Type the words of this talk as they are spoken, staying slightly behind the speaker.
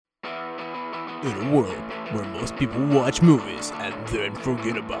In a world where most people watch movies and then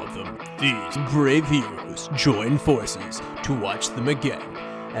forget about them, these brave heroes join forces to watch them again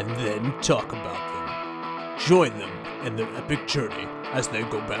and then talk about them. Join them in their epic journey as they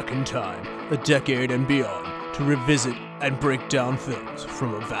go back in time, a decade and beyond, to revisit and break down films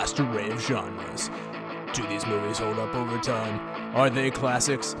from a vast array of genres. Do these movies hold up over time? Are they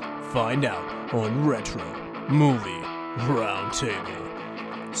classics? Find out on Retro Movie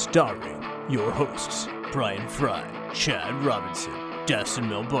Roundtable. Starring your hosts, Brian Fry, Chad Robinson, Dustin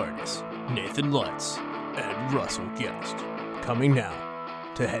Melbardis, Nathan Lutz, and Russell Guest. Coming now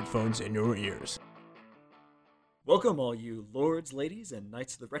to headphones in your ears. Welcome all you lords, ladies, and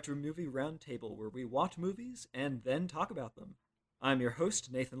knights of the Retro Movie Roundtable, where we watch movies and then talk about them. I'm your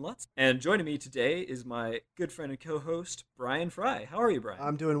host, Nathan Lutz, and joining me today is my good friend and co-host, Brian Fry. How are you, Brian?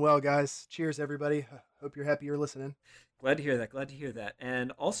 I'm doing well, guys. Cheers, everybody. Hope you're happy you're listening. Glad to hear that.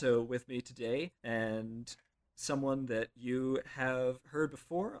 And also with me today, and someone that you have heard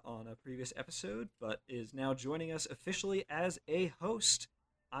before on a previous episode, but is now joining us officially as a host,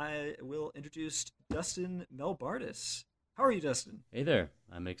 I will introduce Dustin Melbardis. How are you, Dustin? Hey there.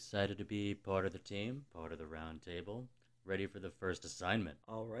 I'm excited to be part of the team, part of the round table, ready for the first assignment.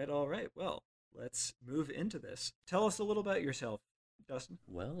 All right. Well, let's move into this. Tell us a little about yourself, Dustin.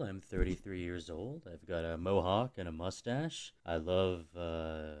 Well, I'm 33 years old. I've got a mohawk and a mustache. I love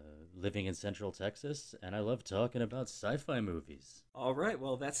living in Central Texas, and I love talking about sci-fi movies. All right.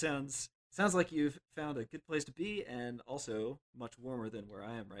 Well, that sounds like you've found a good place to be, and also much warmer than where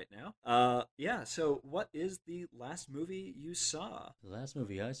I am right now. So what is the last movie you saw? The last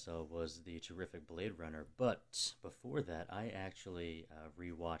movie I saw was the terrific Blade Runner, but before that, I actually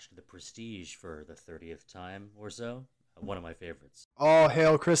rewatched The Prestige for the 30th time or so. One of my favorites. All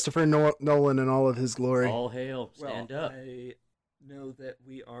hail Christopher Nolan and all of his glory. All hail. Stand up. I know that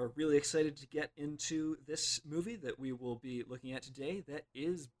we are really excited to get into this movie that we will be looking at today. That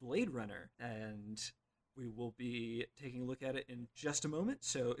is Blade Runner, and we will be taking a look at it in just a moment.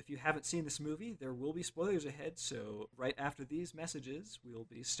 So if you haven't seen this movie, there will be spoilers ahead. So right after these messages, we will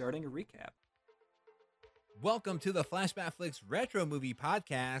be starting a recap. Welcome to the Flashback Flicks Retro Movie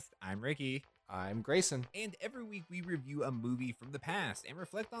Podcast. I'm Ricky. I'm Grayson. And every week we review a movie from the past and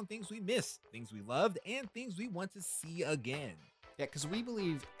reflect on things we missed, things we loved, and things we want to see again. Yeah, because we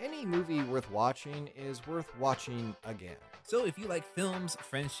believe any movie worth watching is worth watching again. So if you like films,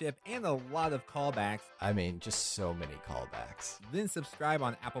 friendship, and a lot of callbacks, I mean, just so many callbacks. then subscribe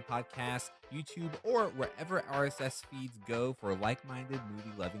on Apple Podcasts, YouTube, or wherever RSS feeds go for like-minded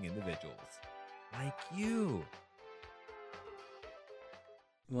movie-loving individuals. Like you.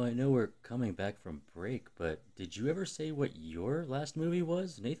 Well, I know we're coming back from break, but did you ever say what your last movie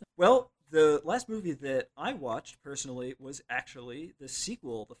was, Nathan? Well, the last movie that I watched personally was actually the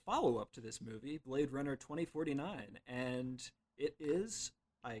sequel, the follow-up to this movie, Blade Runner 2049. And it is,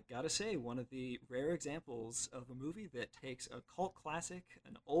 I gotta say, one of the rare examples of a movie that takes a cult classic,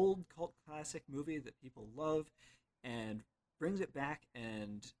 an old cult classic movie that people love, and brings it back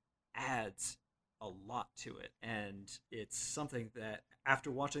and adds a lot to it. And it's something that,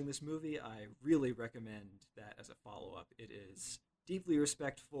 after watching this movie, I really recommend that as a follow-up. It is deeply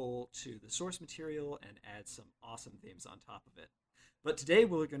respectful to the source material and adds some awesome themes on top of it. But today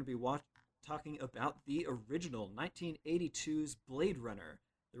we're going to be talking about the original 1982's Blade Runner,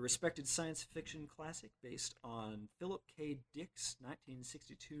 the respected science fiction classic based on Philip K. Dick's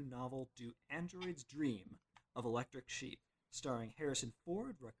 1962 novel Do Androids Dream of Electric Sheep, starring Harrison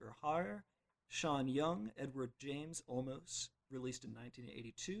Ford, Rutger Hauer, Sean Young, Edward James Olmos, released in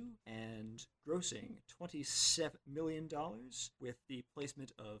 1982, and grossing $27 million, with the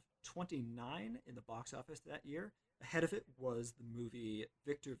placement of 29 in the box office that year. Ahead of it was the movie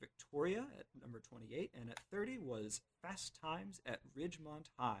Victor Victoria at number 28, and at 30 was Fast Times at Ridgemont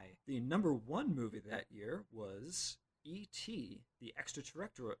High. The number one movie that year was E.T., the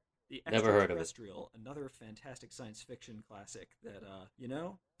Extraterrestrial. Never heard of it. Another fantastic science fiction classic that,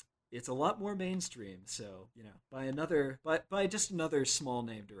 it's a lot more mainstream, so, by just another small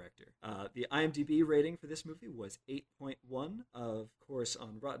name director. The IMDb rating for this movie was 8.1. Of course,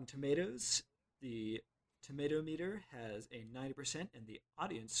 on Rotten Tomatoes, the tomato meter has a 90%, and the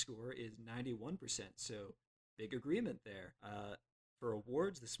audience score is 91%, so big agreement there. For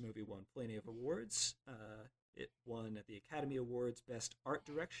awards, this movie won plenty of awards. It won at the Academy Awards Best Art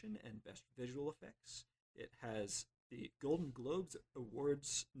Direction and Best Visual Effects. It has the Golden Globes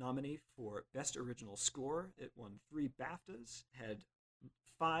Awards nominee for Best Original Score. It won 3 BAFTAs, had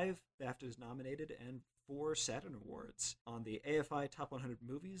 5 BAFTAs nominated and 4 Saturn Awards. On the AFI Top 100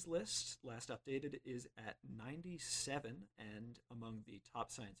 Movies list, last updated, is at 97, and among the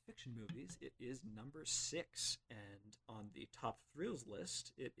top science fiction movies, it is number 6. And on the top thrills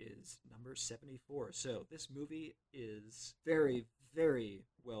list, it is number 74. So this movie is very, very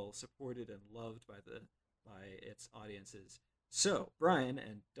well supported and loved by its audiences. So, Brian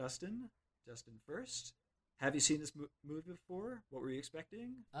and Dustin first. Have you seen this movie before? What were you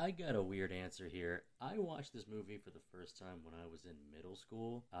expecting? I got a weird answer here. I watched this movie for the first time when I was in middle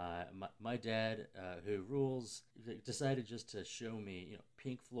school. My dad, who rules, decided just to show me,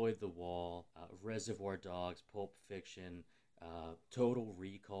 Pink Floyd The Wall, Reservoir Dogs, Pulp Fiction, Total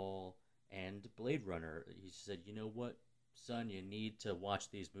Recall, and Blade Runner. He said, you know what, son, you need to watch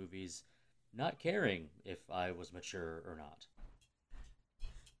these movies, not caring if I was mature or not.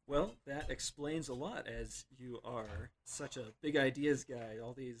 Well, that explains a lot, as you are such a big ideas guy.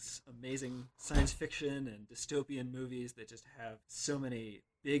 All these amazing science fiction and dystopian movies that just have so many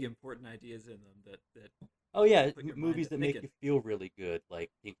big, important ideas in them that Oh yeah, put your movies mind that at make you feel really good, like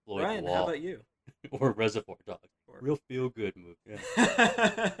Pink Floyd Ryan, The Wall, how about you? or Reservoir Dogs. Or- Real feel good movie.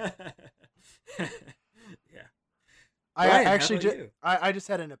 Yeah. Yeah. I Ryan, how actually about you? I just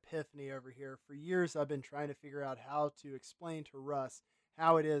had an epiphany over here. For years, I've been trying to figure out how to explain to Russ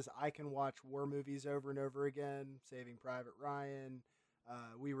how it is I can watch war movies over and over again. Saving Private Ryan,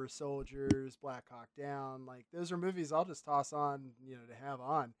 We Were Soldiers, Black Hawk Down. Like, those are movies I'll just toss on, to have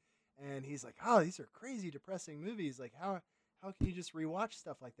on. And he's like, oh, these are crazy, depressing movies. Like, how can you just rewatch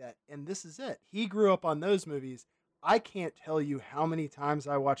stuff like that? And this is it. He grew up on those movies. I can't tell you how many times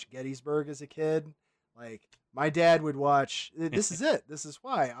I watched Gettysburg as a kid. Like, my dad would watch. This is it. This is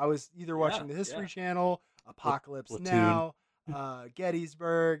why I was either watching the History Channel, Apocalypse Platoon. Now,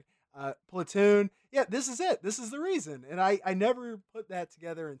 Gettysburg, Platoon. Yeah, this is it. This is the reason. And I never put that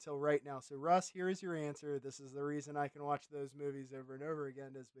together until right now. So, Russ, here is your answer. This is the reason I can watch those movies over and over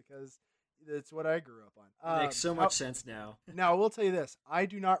again, is because it's what I grew up on. Makes so much sense now. Now, I will tell you this. I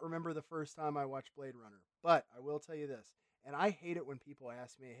do not remember the first time I watched Blade Runner, but I will tell you this. And I hate it when people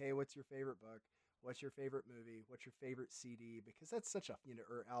ask me, hey, what's your favorite book? What's your favorite movie? What's your favorite CD? Because that's such a,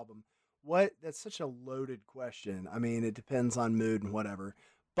 or album. That's such a loaded question. I mean, it depends on mood and whatever.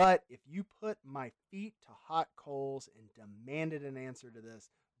 But if you put my feet to hot coals and demanded an answer to this,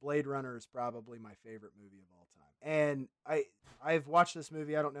 Blade Runner is probably my favorite movie of all time. And I've watched this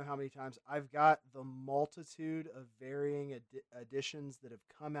movie I don't know how many times. I've got the multitude of varying editions that have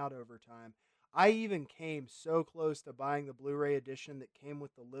come out over time. I even came so close to buying the Blu-ray edition that came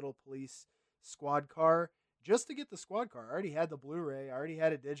with the little police squad car just to get the squad car. I already had the Blu-ray. I already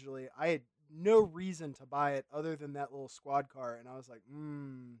had it digitally. I had no reason to buy it other than that little squad car. And I was like,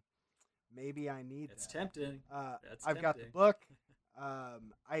 maybe I need It's that. tempting. I've got the book.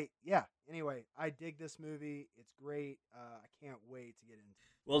 Anyway, I dig this movie. It's great. I can't wait to get into it.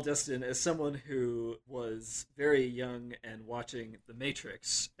 Well, Dustin, as someone who was very young and watching The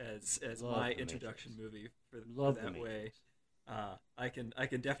Matrix as Love my The introduction Matrix. movie for Love The that way, Matrix. I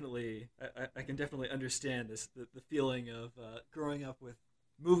can definitely understand the feeling of growing up with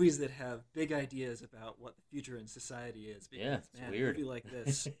movies that have big ideas about what the future in society is. Because, Yeah, it's man, weird. A movie like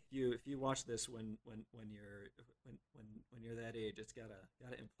this, if you watch this when you're that age, it's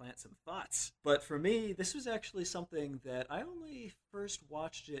gotta implant some thoughts. But for me, this was actually something that I only first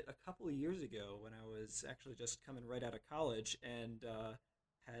watched it a couple of years ago when I was actually just coming right out of college, and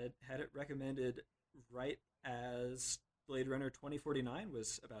had it recommended right as Blade Runner 2049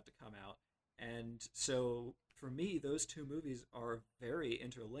 was about to come out. And so for me, those two movies are very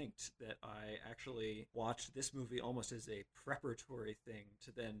interlinked, that I actually watched this movie almost as a preparatory thing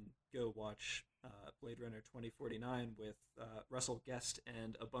to then go watch Blade Runner 2049 with Russell Guest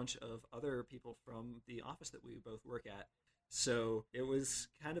and a bunch of other people from the office that we both work at. So it was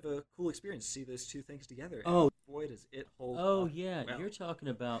kind of a cool experience to see those two things together. Oh. And boy, does it hold Oh up yeah, well. you're talking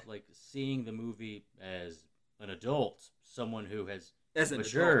about like seeing the movie as an adult, someone who has As an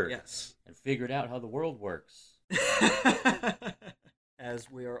matured adult, yes. and figured out how the world works.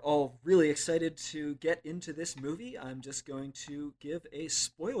 As we are all really excited to get into this movie, I'm just going to give a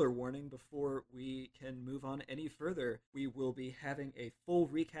spoiler warning before we can move on any further. We will be having a full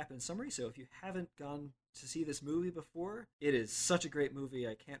recap and summary, so if you haven't gone to see this movie before, it is such a great movie.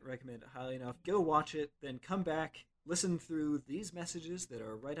 I can't recommend it highly enough. Go watch it, then come back, listen through these messages that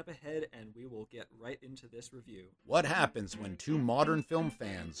are right up ahead, and we will get right into this review. What happens when two modern film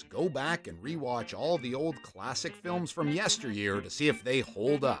fans go back and rewatch all the old classic films from yesteryear to see if they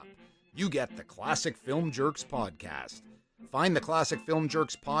hold up? You get the Classic Film Jerks podcast. Find the Classic Film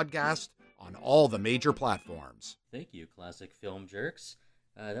Jerks podcast on on all the major platforms. Thank you, classic film jerks.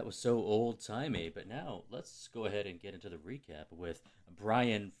 That was so old-timey, but now let's go ahead and get into the recap with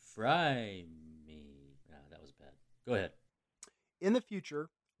Brian Fry me. That was bad. Go ahead. In the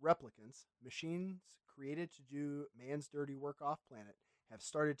future, replicants, machines created to do man's dirty work off planet, have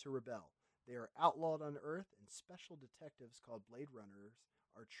started to rebel. They are outlawed on Earth, and special detectives called Blade Runners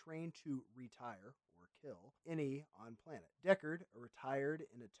are trained to retire or kill any on planet. Deckard, a retired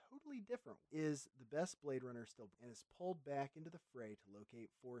in a totally different, is the best Blade Runner still and is pulled back into the fray to locate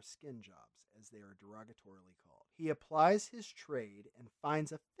 4 skin jobs, as they are derogatorily called. He applies his trade and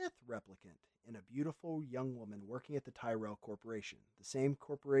finds a 5th replicant in a beautiful young woman working at the Tyrell Corporation, the same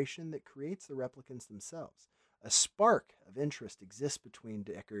corporation that creates the replicants themselves. A spark of interest exists between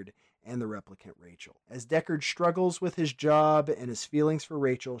Deckard and the replicant Rachel. As Deckard struggles with his job and his feelings for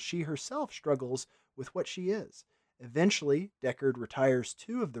Rachel, she herself struggles with what she is. Eventually, Deckard retires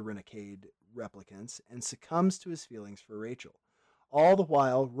 2 of the renegade replicants and succumbs to his feelings for Rachel. All the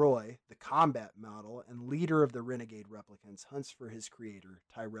while, Roy, the combat model and leader of the renegade replicants, hunts for his creator,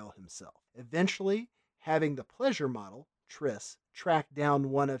 Tyrell himself. Eventually, having the pleasure model, Triss, track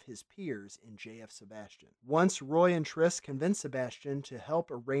down one of his peers in J.F. Sebastian. Once Roy and Triss convince Sebastian to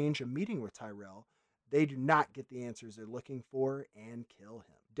help arrange a meeting with Tyrell, they do not get the answers they're looking for and kill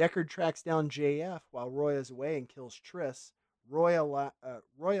him. Deckard tracks down J.F. while Roy is away and kills Triss. Roy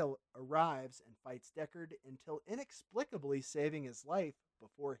arrives and fights Deckard until inexplicably saving his life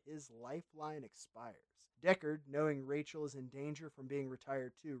before his lifeline expires. Deckard, knowing Rachel is in danger from being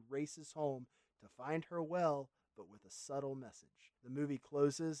retired too, races home to find her well, but with a subtle message. The movie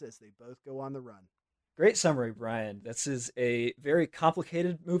closes as they both go on the run. Great summary, Brian. This is a very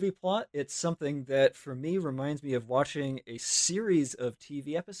complicated movie plot. It's something that, for me, reminds me of watching a series of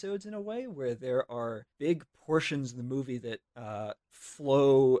TV episodes in a way, where there are big portions of the movie that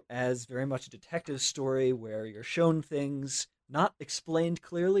flow as very much a detective story, where you're shown things not explained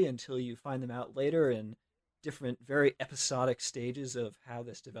clearly until you find them out later in different, very episodic stages of how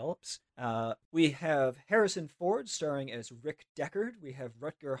this develops. We have Harrison Ford starring as Rick Deckard. We have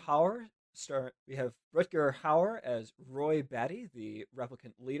Rutger Hauer as Roy Batty, the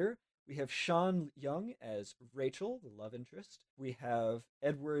replicant leader. We have Sean Young as Rachel, the love interest. We have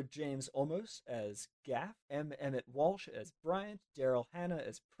Edward James Olmos as Gaff, M. Emmett Walsh as Bryant, Daryl Hannah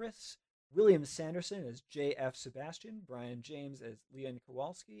as Priss, William Sanderson as J.F. Sebastian, Brian James as Leon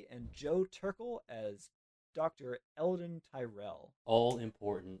Kowalski, and Joe Turkel as Dr. Eldon Tyrell. All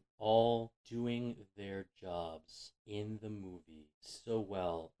important, all doing their jobs in the movie so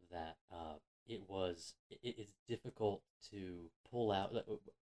well that it's difficult to pull out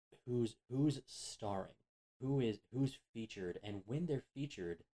who's starring, who's featured, and when they're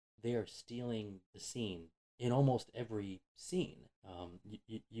featured, they are stealing the scene in almost every scene.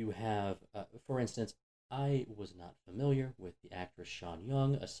 You have, for instance, I was not familiar with the actress Sean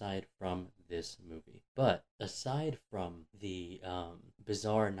Young aside from this movie. But aside from the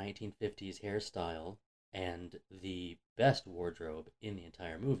bizarre 1950s hairstyle and the best wardrobe in the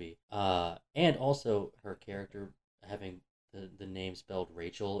entire movie, and also her character having the name spelled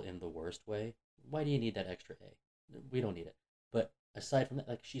Rachel in the worst way, why do you need that extra A? We don't need it. But aside from that,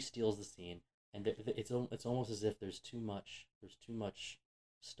 like, she steals the scene, and it's almost as if there's too much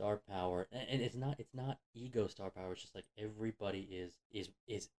star power, and it's not ego star power. It's just like everybody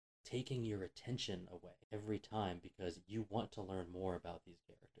is taking your attention away every time because you want to learn more about these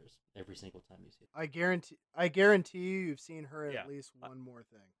characters every single time you see them. I guarantee you've seen her in at least one more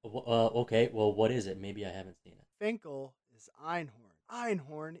thing. Okay, well, what is it? Maybe I haven't seen it. Finkel is Einhorn.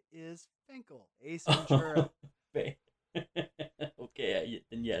 Einhorn is Finkel. Ace Ventura. Okay,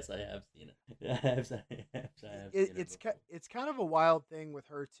 then yes, I have seen it. It's kind of a wild thing with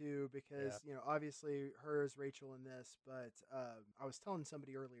her too, because obviously her is Rachel in this, but I was telling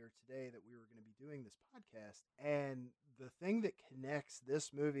somebody earlier today that we were going to be doing this podcast, and the thing that connects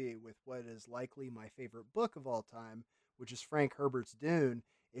this movie with what is likely my favorite book of all time, which is Frank Herbert's Dune,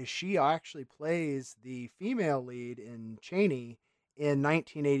 is she actually plays the female lead in Cheney in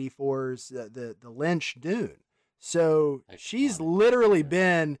 1984's the Lynch Dune. So she's literally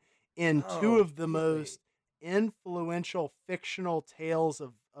been in two of the most influential fictional tales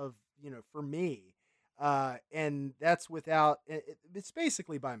of for me. And that's without, it's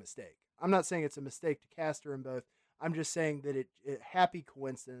basically by mistake. I'm not saying it's a mistake to cast her in both. I'm just saying that it happy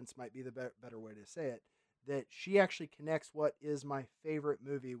coincidence might be the better way to say it, that she actually connects what is my favorite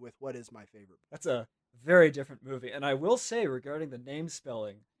movie with what is my favorite book. That's a very different movie. And I will say, regarding the name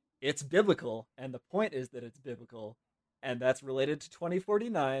spelling, it's biblical, and the point is that it's biblical, and that's related to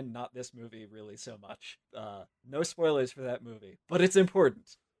 2049, not this movie really so much. No spoilers for that movie, but it's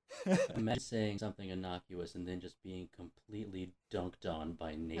important. Imagine saying something innocuous and then just being completely dunked on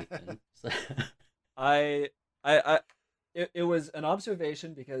by Nathan. I, I, it was an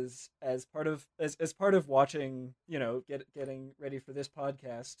observation because as part of watching, getting ready for this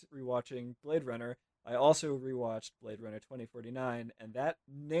podcast, rewatching Blade Runner, I also rewatched Blade Runner 2049, and that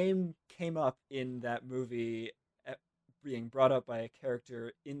name came up in that movie, being brought up by a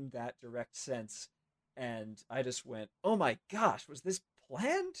character in that direct sense, and I just went, "Oh my gosh, was this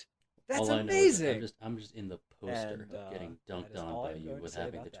planned? That's All I know is amazing!" I'm just in the poster And of getting that dunked is on all by I'm you going to with say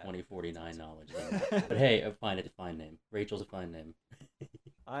having the about that. 2049 knowledge. But hey, I find it a fine name. Rachel's a fine name.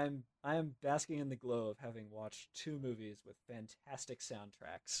 I am basking in the glow of having watched two movies with fantastic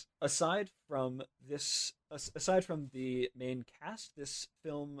soundtracks. Aside from the main cast, this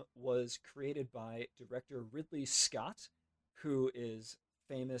film was created by director Ridley Scott, who is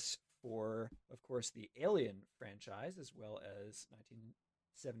famous for, of course, the Alien franchise, as well as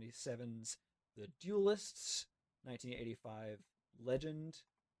 1977's The Duelists, 1985 Legend,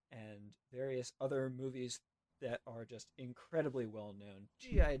 and various other movies that are just incredibly well known.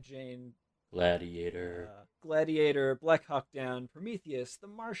 G.I. Jane, Gladiator. Gladiator, Black Hawk Down, Prometheus, The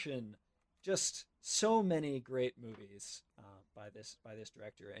Martian, just so many great movies by this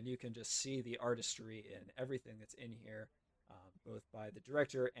director, and you can just see the artistry in everything that's in here, both by the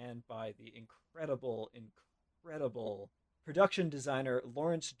director and by the incredible production designer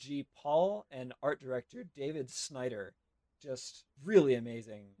Lawrence G. Paul and art director David Snyder. Just really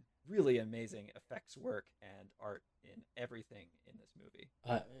amazing effects work and art in everything in this movie.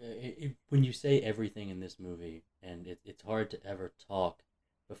 When you say everything in this movie, and it's hard to ever talk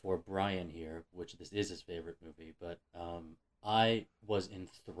before Brian here, which this is his favorite movie, but I was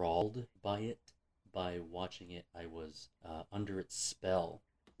enthralled by it. By watching it, I was under its spell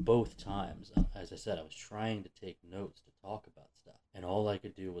both times. As I said, I was trying to take notes to talk about stuff, and all I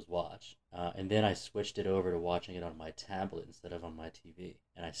could do was watch. And then I switched it over to watching it on my tablet instead of on my TV,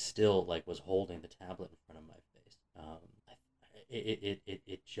 and I still was holding the tablet in front of my face.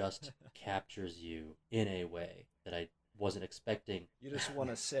 It just captures you in a way that I wasn't expecting. You just want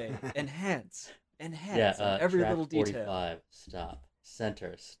to say enhance, Yeah, every track little detail. 45, stop.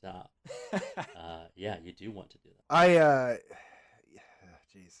 Center, stop. Yeah, you do want to do that.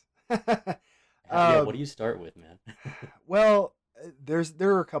 Jeez. Yeah, what do you start with, man? Well, there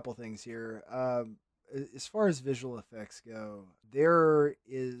are a couple things here. As far as visual effects go,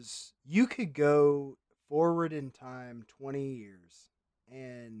 you could go forward in time 20 years,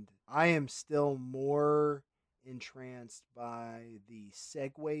 and I am still more entranced by the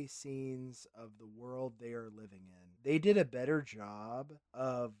segue scenes of the world they are living in. They did a better job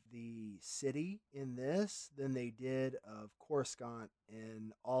of the city in this than they did of Coruscant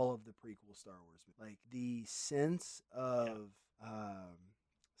in all of the prequel Star Wars. Like the sense of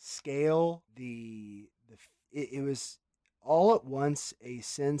scale, it was all at once a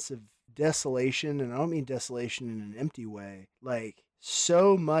sense of desolation, and I don't mean desolation in an empty way. Like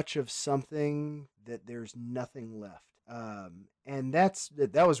so much of something that there's nothing left. And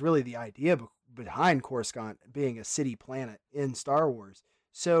that was really the idea behind Coruscant being a city planet in Star Wars.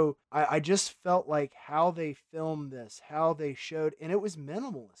 So I just felt like how they filmed this, how they showed, and it was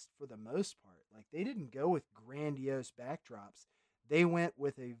minimalist for the most part. Like they didn't go with grandiose backdrops. They went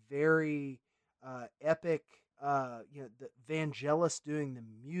with a very epic, the Vangelis doing the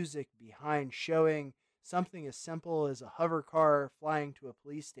music behind, showing something as simple as a hover car flying to a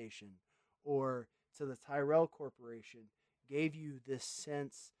police station or to the Tyrell Corporation gave you this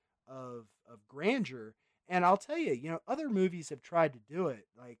sense of grandeur. And I'll tell you, other movies have tried to do it,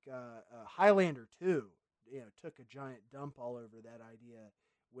 like Highlander 2, took a giant dump all over that idea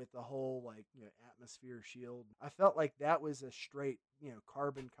with the whole atmosphere shield. I felt like that was a straight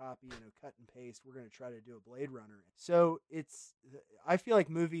carbon copy, cut and paste. We're going to try to do a Blade Runner. So I feel like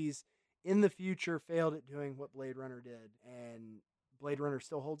movies in the future failed at doing what Blade Runner did, and Blade Runner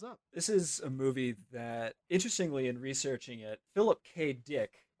still holds up. This is a movie that, interestingly, in researching it, Philip K.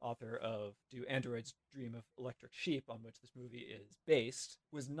 Dick, author of Do Androids Dream of Electric Sheep, on which this movie is based,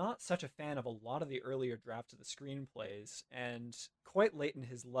 was not such a fan of a lot of the earlier drafts of the screenplays, and quite late in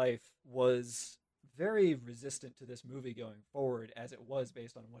his life was very resistant to this movie going forward, as it was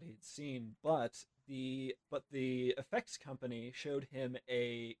based on what he'd seen. But the effects company showed him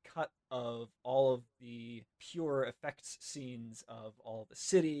a cut of all of the pure effects scenes of all the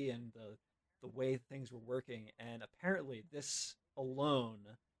city and the way things were working, and apparently this alone,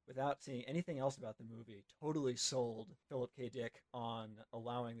 without seeing anything else about the movie, totally sold Philip K. Dick on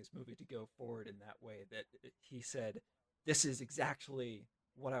allowing this movie to go forward in that way, that he said, this is exactly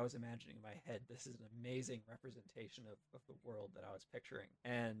what I was imagining in my head. This is an amazing representation of the world that I was picturing.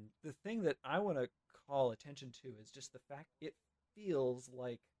 And the thing that I want to call attention to is just the fact it feels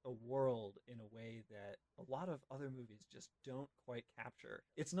like a world in a way that a lot of other movies just don't quite capture.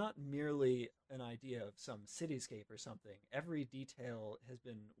 It's not merely an idea of some cityscape or something. Every detail has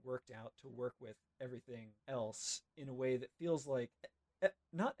been worked out to work with everything else in a way that feels like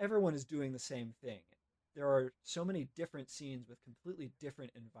not everyone is doing the same thing. There are so many different scenes with completely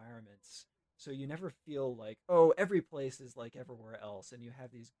different environments. So you never feel like, oh, every place is like everywhere else. And you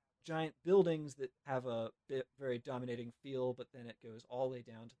have these giant buildings that have a very dominating feel, but then it goes all the way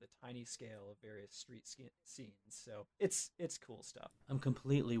down to the tiny scale of various street scenes. So it's cool stuff. I'm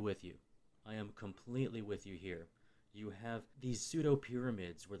completely with you. I am completely with you here. You have these pseudo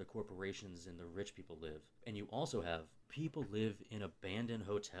pyramids where the corporations and the rich people live, and you also have people live in abandoned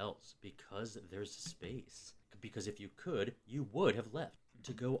hotels because there's space. Because if you could, you would have left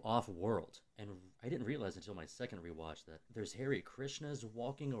to go off-world. And I didn't realize until my second rewatch that there's Hare Krishnas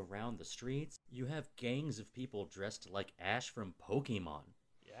walking around the streets. You have gangs of people dressed like Ash from Pokemon.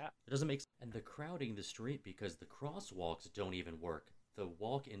 Yeah. It doesn't make sense. And the crowding the street because the crosswalks don't even work. The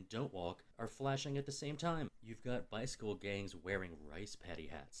walk and don't walk are flashing at the same time. You've got bicycle gangs wearing rice paddy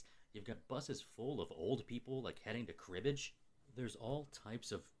hats. You've got buses full of old people like heading to cribbage. There's all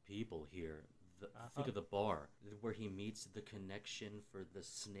types of people here. Think of the bar where he meets the connection for the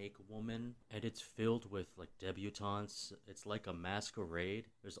snake woman, and it's filled with like debutantes. It's like a masquerade.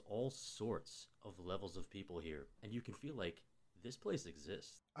 There's all sorts of levels of people here, and you can feel like this place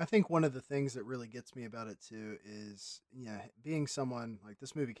exists. I think one of the things that really gets me about it too is, being someone like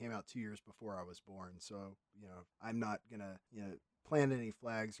this movie came out 2 years before I was born. So, I'm not going to, plant any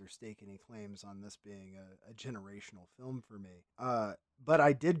flags or stake any claims on this being a generational film for me. But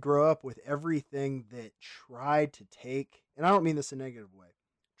I did grow up with everything that tried to take, and I don't mean this in a negative way,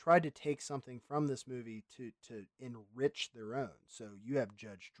 tried to take something from this movie to enrich their own. So you have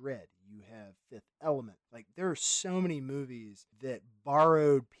Judge Dredd, you have Fifth Element. Like, there are so many movies that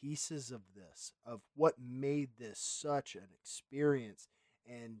borrowed pieces of this, of what made this such an experience,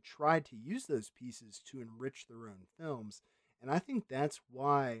 and tried to use those pieces to enrich their own films. And I think that's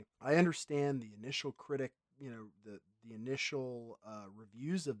why I understand the initial critic, the initial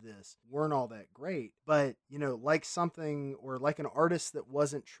reviews of this weren't all that great. But, like something or like an artist that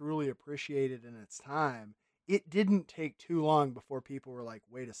wasn't truly appreciated in its time, it didn't take too long before people were like,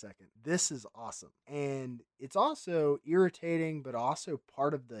 wait a second, this is awesome. And it's also irritating, but also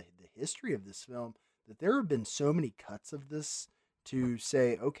part of the history of this film that there have been so many cuts of this to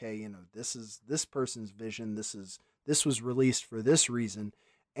say, okay, this is this person's vision. This was released for this reason.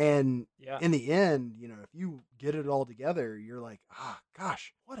 And in the end, if you get it all together, you're like,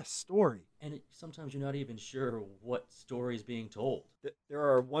 gosh, what a story. And sometimes you're not even sure what story is being told. There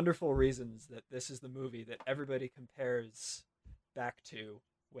are wonderful reasons that this is the movie that everybody compares back to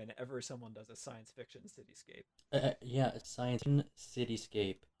whenever someone does a science fiction cityscape. Science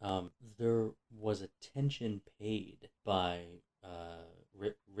cityscape. There was attention paid by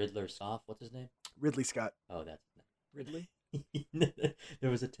Ridley Scott. What's his name? Ridley Scott. Oh, that's Ridley? There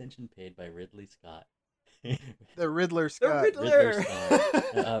was attention paid by Ridley Scott. The Riddler Scott. Riddler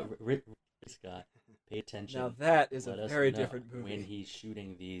Ridley Scott. Pay attention. Now that is a very different movie. When he's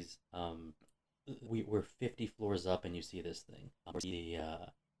shooting these, we're 50 floors up, and you see this thing.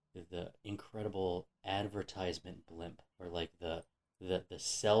 The incredible advertisement blimp, or like the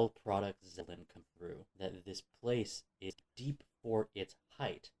cell product Zeppelin come through. That this place is deep for its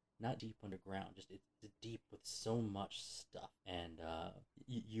height. Not deep underground, just it's deep with so much stuff. And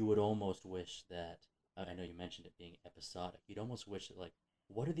you would almost wish that, I know you mentioned it being episodic, you'd almost wish that, like,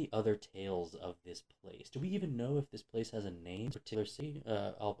 what are the other tales of this place? Do we even know if this place has a name, particular city?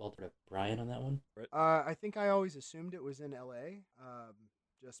 I'll turn to Brian on that one. I think I always assumed it was in L.A.,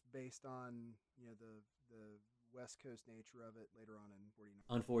 just based on, the West Coast nature of it later on in 49.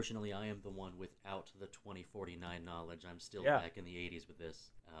 Unfortunately, I am the one without the 2049 knowledge. I'm still back in the 80s with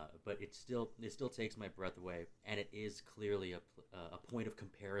this, but it still takes my breath away, and it is clearly a point of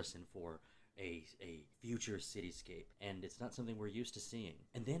comparison for a future cityscape, and it's not something we're used to seeing.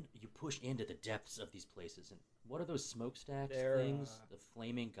 And then you push into the depths of these places, and what are those smokestacks things? The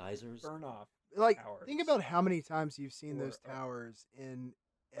flaming geysers? Burn off. Like, towers. Think about how many times you've seen those towers in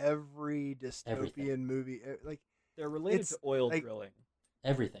every dystopian movie. Like, they're related to oil drilling.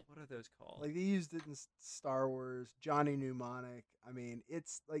 Everything. What are those called? Like, they used it in Star Wars, Johnny Mnemonic. I mean,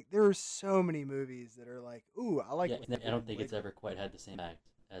 it's like there are so many movies that are like, ooh, I like. I don't think it's ever quite had the same impact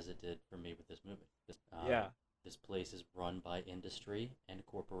as it did for me with this movie. This place is run by industry and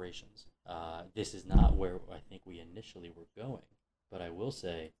corporations. This is not where I think we initially were going, But I will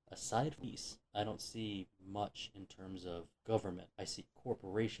say, aside from police, I don't see much in terms of government. I see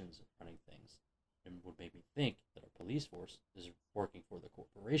corporations running things. And would make me think that our police force is working for the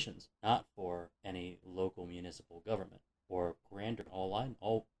corporations, not for any local municipal government or grander.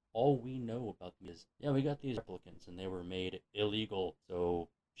 All we know about them is, yeah, we got these replicants and they were made illegal, so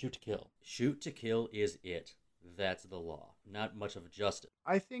shoot to kill. Shoot to kill is it. That's the law. Not much of justice.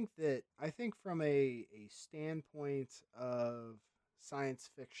 I think from a standpoint of science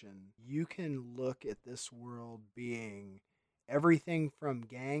fiction, you can look at this world being everything from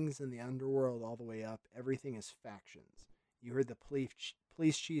gangs in the underworld all the way up. Everything is factions. You heard the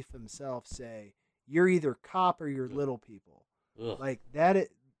police chief himself say, "You're either cop or you're little people." Ugh. Like that.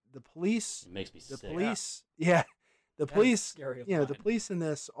 The police. It makes me The sick. police. Yeah. The That's police. scary You know, the line. police in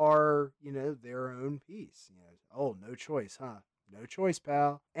this are their own piece. Oh, no choice, huh? No choice,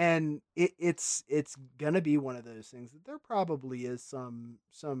 pal. And it's gonna be one of those things that there probably is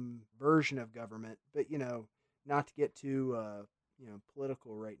some version of government, but not to get too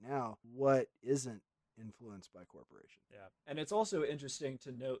political right now. What isn't influenced by corporations? Yeah, and it's also interesting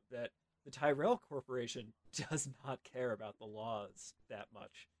to note that the Tyrell Corporation does not care about the laws that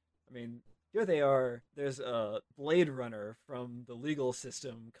much. I mean, here they are. There's a Blade Runner from the legal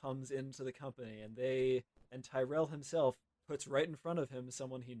system comes into the company, and Tyrell himself puts right in front of him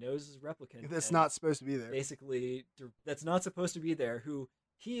someone he knows is replicant. That's and not supposed to be there. basically that's not supposed to be there. Who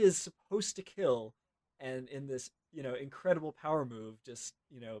he is supposed to kill, and in this incredible power move, just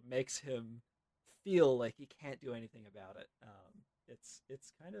makes him feel like he can't do anything about it.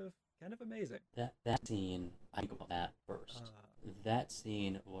 It's kind of amazing. That scene, I think about that first. That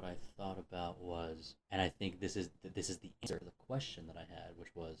scene, what I thought about was, and I think this is the answer to the question that I had, which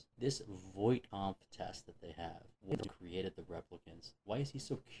was this Voight-Kampff test that they have. What created the replicants? Why is he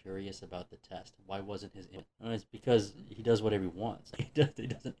so curious about the test? Why wasn't his input? And it's because he does whatever he wants. He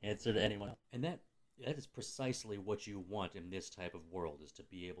doesn't answer to anyone else. And that is precisely what you want in this type of world, is to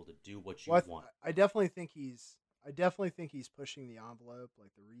be able to do what you want. I definitely think he's pushing the envelope.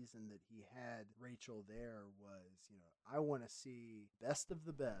 Like, the reason that he had Rachel there was, I want to see best of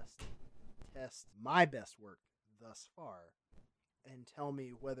the best test my best work thus far and tell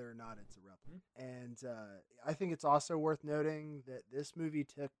me whether or not it's a replica. And I think it's also worth noting that this movie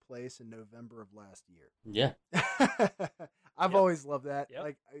took place in November of last year. Yeah. I've always loved that. Yep.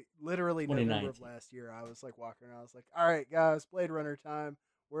 Like, literally November of 2019. last year, I was like walking around. I was like, all right, guys, Blade Runner time.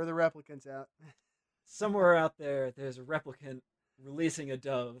 Where are the replicants at? Somewhere out there's a replicant releasing a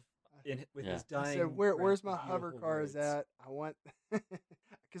dove with Yeah. his I dying. said, where's my breath with hover beautiful cars words. at? I want,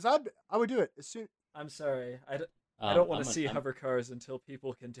 because I would do it as soon. I'm sorry. I don't want to see I'm- hover cars until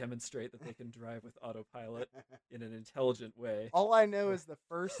people can demonstrate that they can drive with autopilot in an intelligent way. All I know is the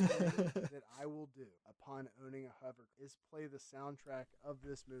first thing that I will do upon owning a hover is play the soundtrack of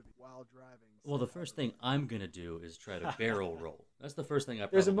this movie while driving. Well, the said first hover thing car. I'm going to do is try to barrel roll. That's the first thing I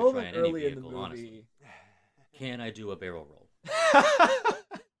probably There's a try moment in any early in the vehicle, honestly. movie. Can I do a barrel roll?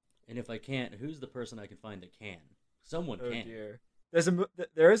 And if I can't, who's the person I can find that can? Someone Oh can. dear.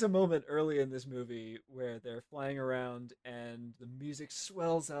 There is a moment early in this movie where they're flying around and the music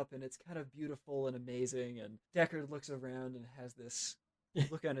swells up and it's kind of beautiful and amazing, and Deckard looks around and has this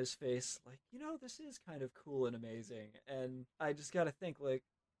look on his face like, this is kind of cool and amazing. And I just got to think, like,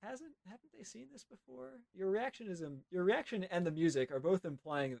 haven't they seen this before? Your reaction and the music are both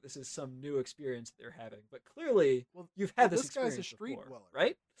implying that this is some new experience that they're having. But clearly, Well, you've had well, this this guy's a experience street before, dweller.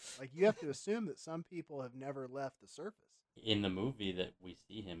 right? Like, you have to assume that some people have never left the surface. In the movie that we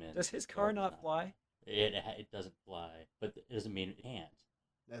see him in, Does his car not fly? It doesn't fly, but it doesn't mean it can't.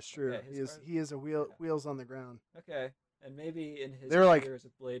 That's true. Okay, his car's- He is a wheels on the ground. Okay, and maybe in his They're like- career as a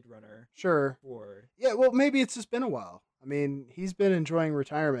Blade Runner Sure. before. Yeah, well, maybe it's just been a while. I mean, he's been enjoying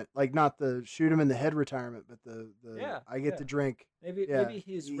retirement, like not the shoot him in the head retirement, but the Yeah, I get yeah. to drink. Maybe Yeah,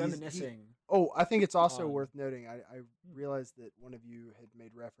 he's he- reminiscing. Oh, I think it's also on- worth noting. I realized that one of you had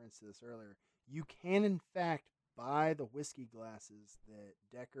made reference to this earlier. You can, in fact, buy the whiskey glasses that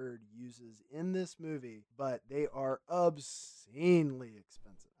Deckard uses in this movie, but they are obscenely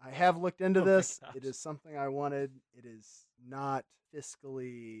expensive. I have looked into Oh my this. gosh. It is something I wanted. It is not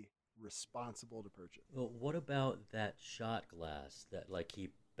fiscally responsible to purchase. Well, what about that shot glass that he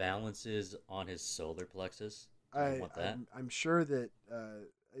balances on his solar plexus? Do you want that? I'm sure that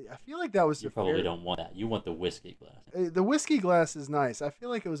I feel like that was You a probably very- don't want that. You want the whiskey glass. The whiskey glass is nice. I feel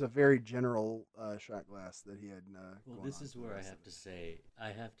like it was a very general shot glass that he had. Well, going this on is for the where I rest have of to it.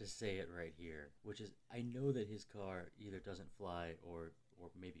 say, it right here, which is I know that his car either doesn't fly or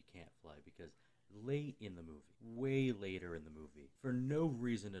maybe can't fly because late in the movie, way later in the movie, for no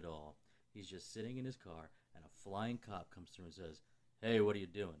reason at all, he's just sitting in his car and a flying cop comes through and says, "Hey, what are you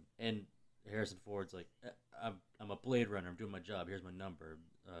doing?" And Harrison Ford's like, I'm a Blade Runner. I'm doing my job. Here's my number.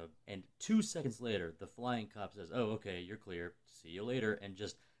 And 2 seconds later, the flying cop says, "Oh, okay, you're clear. See you later," and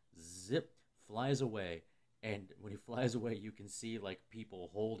just zip flies away. And when he flies away, you can see like people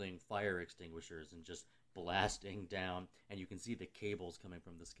holding fire extinguishers and just blasting down, and you can see the cables coming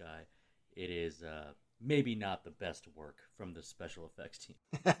from the sky. It is maybe not the best work from the special effects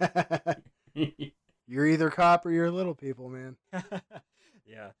team. You're either cop or you're little people, man.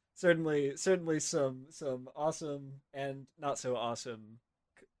 Yeah, certainly some awesome and not so awesome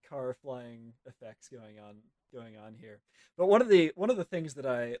car flying effects going on here. But one of the things that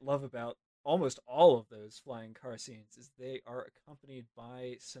I love about almost all of those flying car scenes is they are accompanied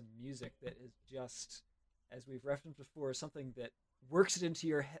by some music that is just, as we've referenced before, something that works it into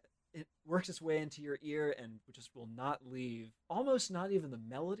your head. It works its way into your ear and just will not leave. Almost not even the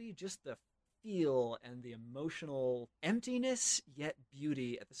melody, just the feel and the emotional emptiness yet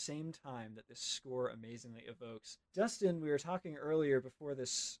beauty at the same time that this score amazingly evokes. Dustin, we were talking earlier before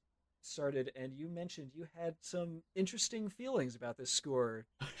this started, and you mentioned you had some interesting feelings about this score.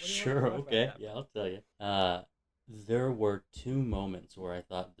 Sure, okay. Yeah, I'll tell you. There were 2 moments where I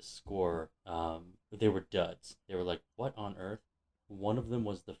thought the score, they were duds. They were like, what on earth? One of them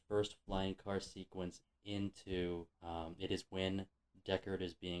was the first flying car sequence into, it is when Deckard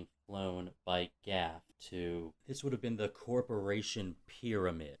is being flown by Gaff to, this would have been the Corporation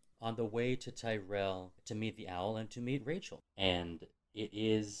Pyramid, on the way to Tyrell to meet the owl and to meet Rachel. And it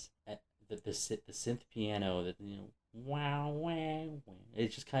is the synth piano that, wow, wow, wow.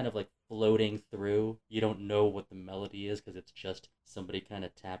 It's just kind of like floating through. You don't know what the melody is because it's just somebody kind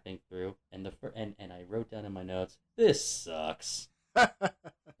of tapping through. And and I wrote down in my notes, this sucks.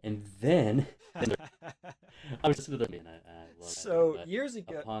 And then I was listening to the and I love so it. Years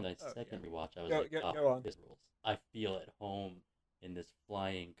ago, upon my second rewatch, I was go on. This rules. I feel at home in this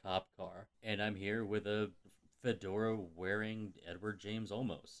flying cop car, and I'm here with a fedora wearing Edward James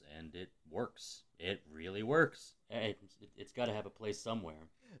Olmos, and it works. It really works. It's got to have a place somewhere.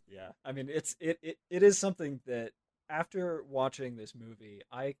 Yeah, I mean, it is something that after watching this movie,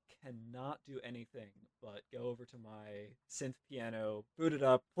 I cannot do anything but go over to my synth piano, boot it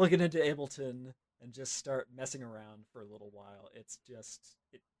up, plug it into Ableton, and just start messing around for a little while. It's just,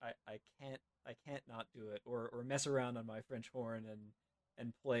 I can't not do it, or mess around on my French horn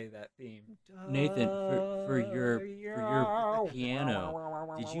and play that theme. Nathan, for your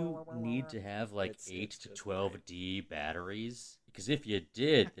piano, did you need to have like 8 to 12D batteries? Because if you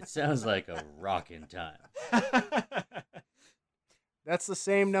did, it sounds like a rockin' time. That's the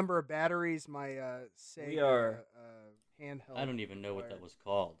same number of batteries my Sega handheld. I don't even know what that was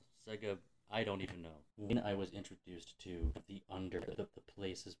called. Sega, I don't even know. When I was introduced to the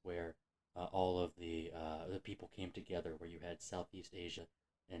places where all of the people came together, where you had Southeast Asia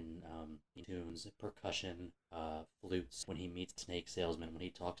and tunes, percussion, flutes. When he meets Snake Salesman, when he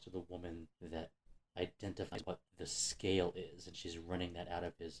talks to the woman that identifies what the scale is, and she's running that out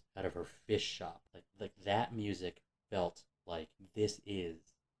of her fish shop, like that music felt like this is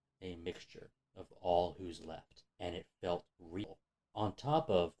a mixture of all who's left, and it felt real. On top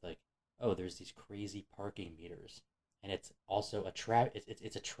of like, oh, there's these crazy parking meters, and it's also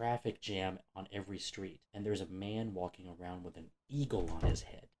it's a traffic jam on every street, and there's a man walking around with an eagle on his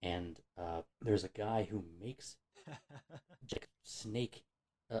head, and there's a guy who makes snake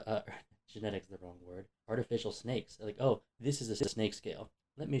genetics is the wrong word, artificial snakes. Like, oh, this is a snake scale.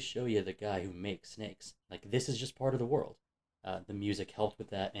 Let me show you the guy who makes snakes. Like, this is just part of the world. The music helped with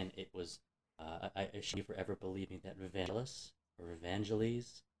that, and it was I should forever believing that Vangelis or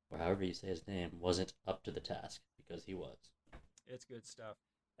Evangeles, or however you say his name, wasn't up to the task, because he was. It's good stuff.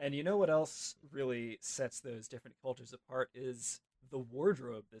 And you know what else really sets those different cultures apart is the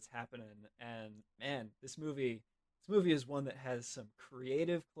wardrobe that's happening. And man, this movie is one that has some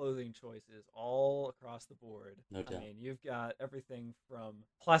creative clothing choices all across the board. No doubt. I mean, you've got everything from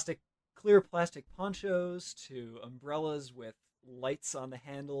clear plastic ponchos to umbrellas with lights on the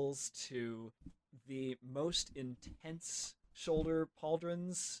handles to the most intense shoulder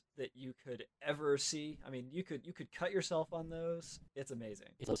pauldrons that you could ever see. I mean, you could cut yourself on those. It's amazing.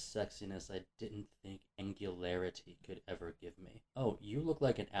 It's a sexiness I didn't think Angularity could ever give me. Oh, you look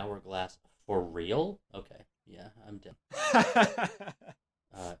like an hourglass for real? Okay, yeah, I'm done.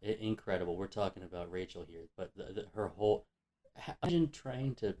 Incredible. We're talking about Rachel here, but her whole... Imagine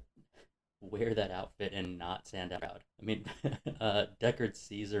trying to wear that outfit and not stand out. I mean, Deckard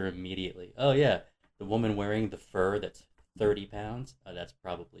sees her immediately. Oh yeah, the woman wearing the fur that's 30 pounds? That's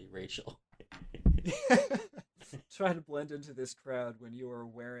probably Rachel. try to blend into this crowd when you are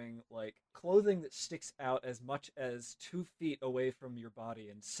wearing like clothing that sticks out as much as 2 feet away from your body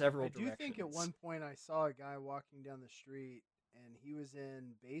in several I do directions. think at one point I saw a guy walking down the street and he was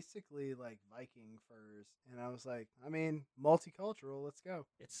in basically like Viking furs, and I was like, I mean, multicultural, let's go.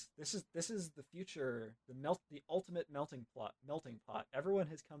 This is the future, the ultimate melting pot. Everyone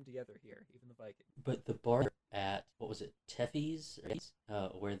has come together here, even the Vikings. But the bar at, what was it, Teffy's,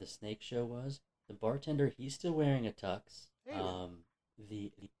 where the snake show was, the bartender, he's still wearing a tux. Hey.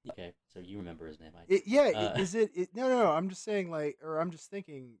 Okay, so you remember his name? Is it? No. I'm just saying, like, or I'm just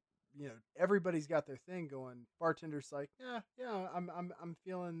thinking, everybody's got their thing going. Bartender's like, yeah, I'm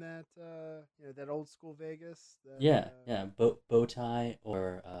feeling that, that old school Vegas. That, bow tie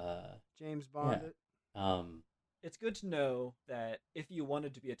or James Bond. Yeah. It's good to know that if you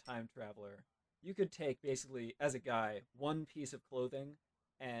wanted to be a time traveler, you could take basically, as a guy, one piece of clothing,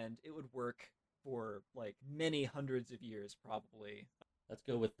 and it would work for like many hundreds of years, probably. Let's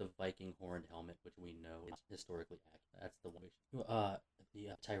go with the Viking horned helmet, which we know is historically accurate. That's the one.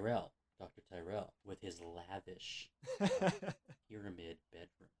 Tyrell, Dr. Tyrell, with his lavish pyramid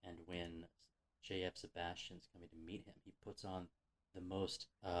bedroom. And when J.F. Sebastian's coming to meet him, he puts on the most,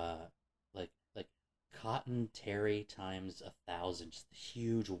 like cotton terry times 1,000, just the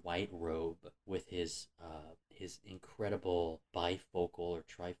huge white robe with his incredible bifocal or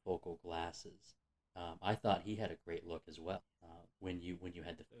trifocal glasses. I thought he had a great look as well. When you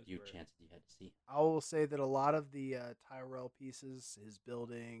had the few chances you had to see him. I will say that a lot of the Tyrell pieces, his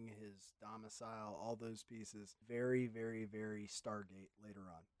building, his domicile, all those pieces, very, very, very Stargate later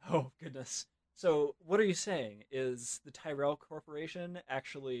on. Oh, goodness. So what are you saying? Is the Tyrell Corporation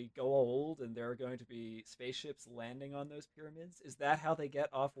actually go old and there are going to be spaceships landing on those pyramids? Is that how they get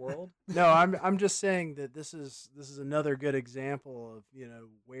off-world? No, I'm just saying that this is another good example of,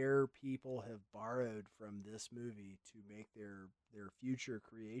 where people have borrowed from this movie to make their future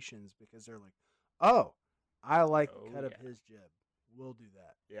creations, because they're like, oh, I like the cut of his jib. We'll do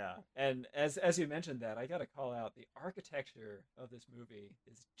that. Yeah. And as you mentioned that, I got to call out the architecture of this movie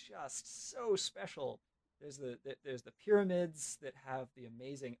is just so special. There's the pyramids that have the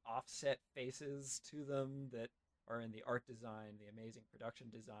amazing offset faces to them that are in the art design, the amazing production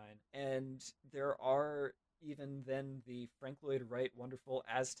design. And there are even then the Frank Lloyd Wright wonderful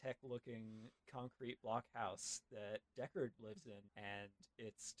Aztec-looking concrete block house that Deckard lives in, and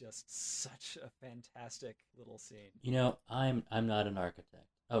it's just such a fantastic little scene. I'm not an architect.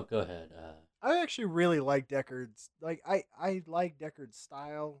 Oh, go ahead. I actually really like Deckard's. Like, I like Deckard's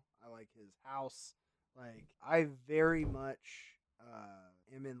style. I like his house. Like, I very much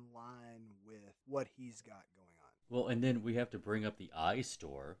am in line with what he's got going on. Well, and then we have to bring up the eye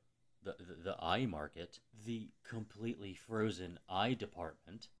store. The eye market, the completely frozen eye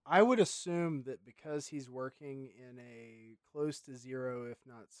department. I would assume that because he's working in a close to zero, if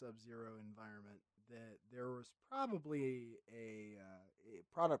not sub-zero environment, that there was probably a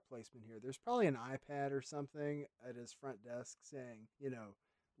product placement here. There's probably an iPad or something at his front desk saying,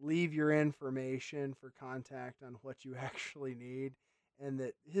 leave your information for contact on what you actually need. And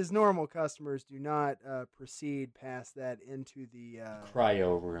that his normal customers do not proceed past that into the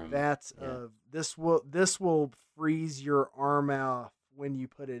cryo room. This will freeze your arm off when you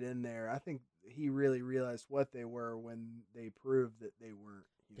put it in there. I think he really realized what they were when they proved that they weren't.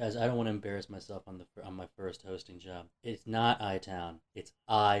 Guys, I don't want to embarrass myself on my first hosting job. It's not iTown. It's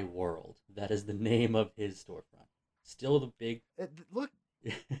iWorld. That is the name of his storefront. Still the big. Look,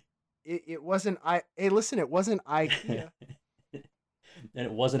 it wasn't Hey, listen, it wasn't IKEA. And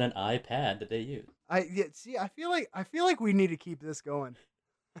it wasn't an iPad that they used. I feel like we need to keep this going.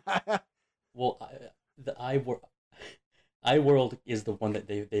 Well, the iWorld is the one that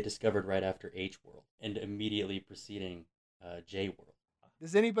they discovered right after H-World and immediately preceding J-World.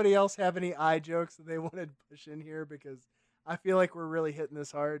 Does anybody else have any eye jokes that they want to push in here? Because I feel like we're really hitting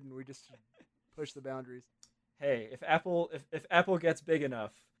this hard and we just push the boundaries. Hey, if Apple gets big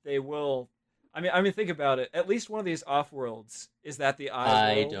enough, they will. I mean, think about it. At least one of these off-worlds is that the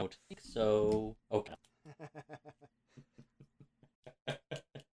eye. I don't think so. Okay.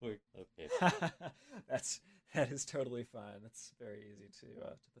 Okay. That is totally fine. That's very easy to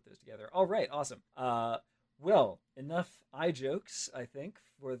put those together. All right, awesome. Well, enough eye jokes, I think,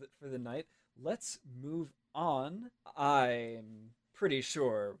 for the night. Let's move on. I'm pretty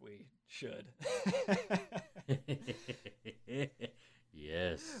sure we should.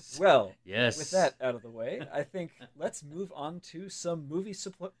 Yes. Well, yes. With that out of the way, I think let's move on to some movie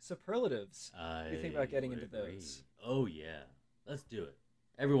superlatives. What do you think about getting into those? Oh, yeah. Let's do it.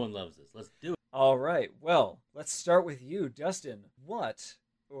 Everyone loves this. Let's do it. All right. Well, let's start with you, Dustin. What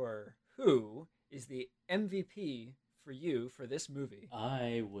or who is the MVP for you for this movie?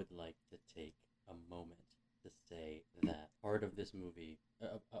 I would like to take a moment to say that part of this movie,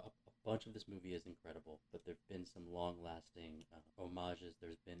 a bunch of this movie is incredible, but there've been some long-lasting homages.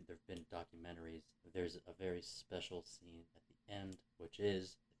 There've been documentaries. There's a very special scene at the end, which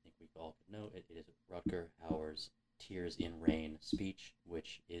is, I think we all could know it is Rutger Hauer's Tears in Rain speech,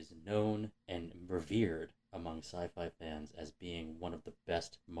 which is known and revered among sci-fi fans as being one of the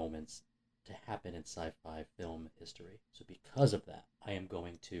best moments to happen in sci-fi film history. So because of that, I am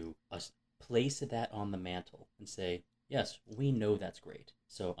going to place that on the mantle and say, yes, we know that's great.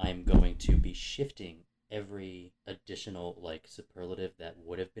 So I'm going to be shifting every additional superlative that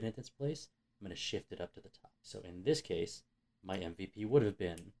would have been in its place. I'm going to shift it up to the top. So in this case, my MVP would have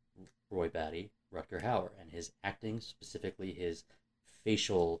been Roy Batty, Rutger Hauer, and his acting, specifically his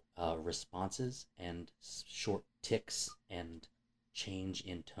facial responses and short ticks and change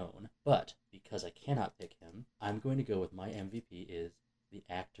in tone. But because I cannot pick him, I'm going to go with my MVP is the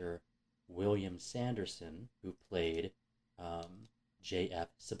actor William Sanderson, who played J.F.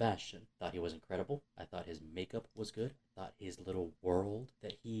 Sebastian. Thought he was incredible. I thought his makeup was good. I thought his little world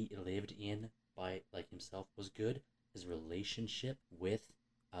that he lived in by himself was good. His relationship with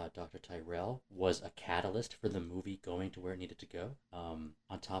Dr. Tyrell was a catalyst for the movie going to where it needed to go. On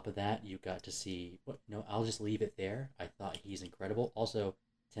top of that, you got to see I'll just leave it there. I thought he's incredible. Also,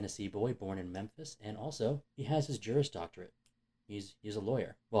 Tennessee boy, born in Memphis, and also he has his Juris Doctorate. He's a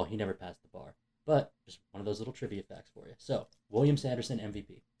lawyer. Well, he never passed the bar, but just one of those little trivia facts for you. So, William Sanderson,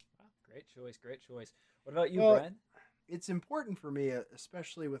 MVP. Wow, great choice. What about you, Well, Brad? It's important for me,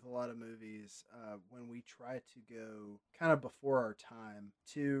 especially with a lot of movies, when we try to go kind of before our time,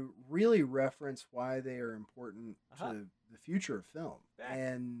 to really reference why they are important to the future of film. Back.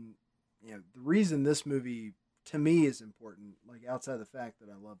 And the reason this movie to me is important, outside the fact that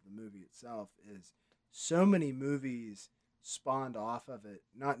I love the movie itself, is so many movies spawned off of it,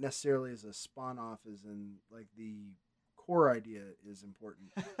 not necessarily as a spawn off as in the core idea is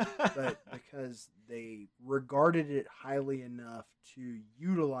important, but because they regarded it highly enough to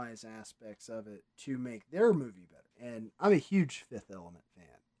utilize aspects of it to make their movie better. And I'm a huge Fifth Element fan.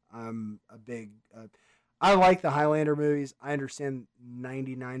 I'm a big I like the Highlander movies. I understand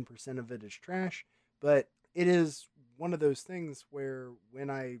 99% of it is trash, but it is one of those things where when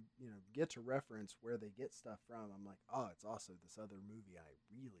I get to reference where they get stuff from, I'm like, oh, it's also this other movie I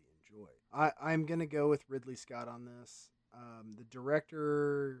really enjoy. I'm going to go with Ridley Scott on this. The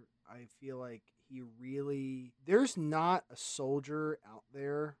director, I feel like there's not a soldier out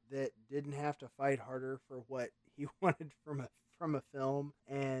there that didn't have to fight harder for what he wanted from a film.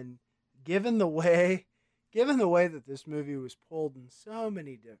 And given the way that this movie was pulled in so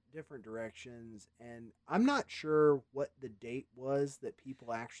many different directions, and I'm not sure what the date was that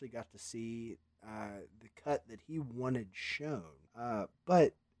people actually got to see the cut that he wanted shown.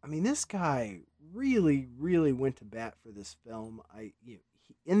 But I mean, this guy really, really went to bat for this film.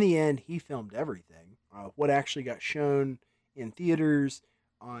 In the end, he filmed everything. What actually got shown in theaters,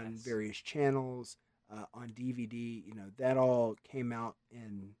 on various channels, on DVD, that all came out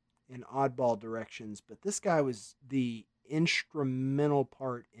in oddball directions. But this guy was the instrumental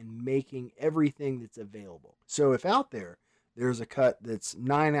part in making everything that's available. So if out there's a cut that's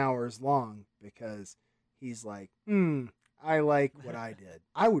 9 hours long because he's like, I like what I did,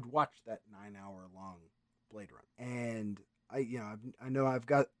 I would watch that 9 hour long Blade Runner. And I know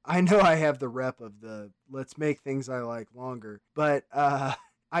I have the rep of the let's make things I like longer, but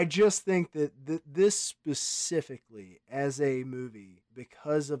I just think that this specifically as a movie,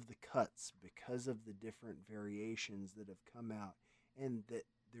 because of the cuts, because of the different variations that have come out, and that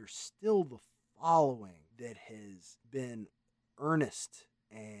there's still the following that has been earnest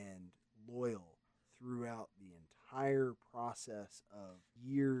and loyal throughout the entire process of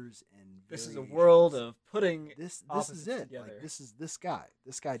years and this is a variations. world of putting this opposites is it. together. This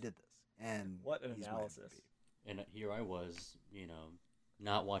guy did this, and What an he's my analysis. MVP. And here I was,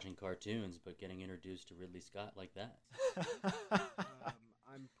 not watching cartoons, but getting introduced to Ridley Scott like that.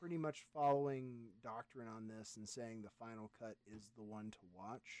 I'm pretty much following doctrine on this and saying the final cut is the one to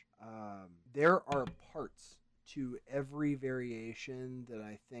watch. There are parts to every variation that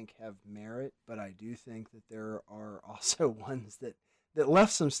I think have merit, but I do think that there are also ones that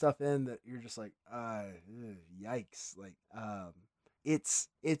left some stuff in that you're just like, yikes!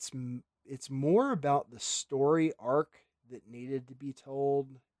 It's more about the story arc that needed to be told,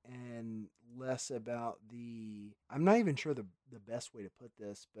 and less about I'm not even sure the best way to put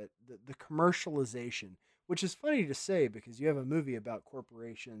this, but the commercialization, which is funny to say because you have a movie about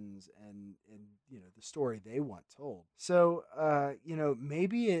corporations and the story they want told. So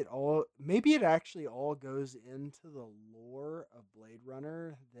maybe maybe it actually all goes into the lore of Blade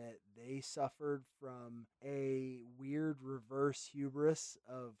Runner that they suffered from a weird reverse hubris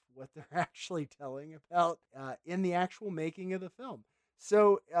of what they're actually telling about in the actual making of the film.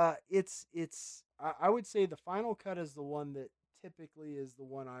 So I would say the final cut is the one that typically is the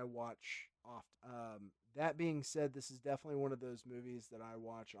one I watch often. That being said, this is definitely one of those movies that I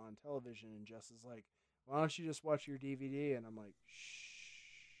watch on television, and Jess is like, "Why don't you just watch your DVD?" And I'm like, "Shh."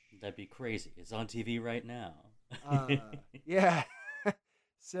 That'd be crazy. It's on TV right now. Yeah.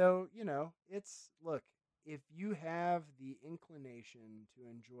 So, look, if you have the inclination to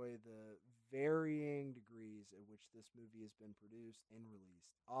enjoy the varying degrees at which this movie has been produced and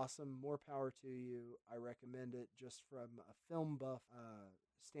released, awesome, more power to you. I recommend it just from a film buff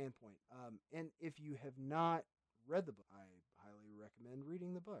standpoint. And if you have not read the book, I highly recommend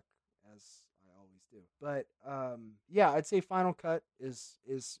reading the book, as I always do. But yeah, I'd say Final Cut is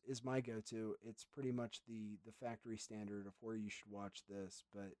my go-to. It's pretty much the factory standard of where you should watch this.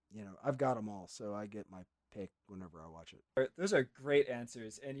 But I've got them all, so I get my pick whenever I watch it. Those are great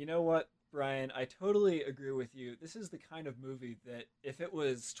answers. And you know what, Brian? I totally agree with you. This is the kind of movie that if it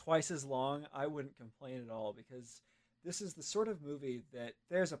was twice as long, I wouldn't complain at all, because this is the sort of movie that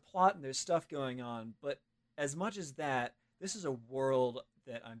there's a plot and there's stuff going on, but as much as that, this is a world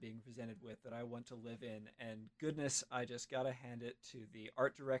that I'm being presented with that I want to live in. And goodness, I just got to hand it to the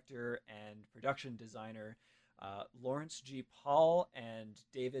art director and production designer, Lawrence G. Paul and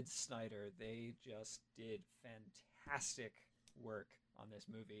David Snyder. They just did fantastic work on this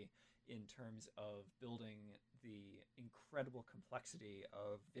movie in terms of building the incredible complexity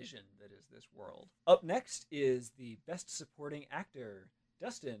of vision that is this world. Up next is the Best Supporting Actor,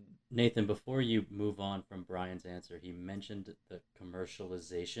 Dustin. Nathan, before you move on from Brian's answer, he mentioned the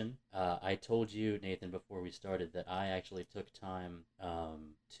commercialization. I told you, Nathan, before we started, that I actually took time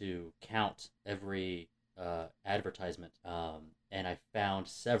to count every advertisement, and I found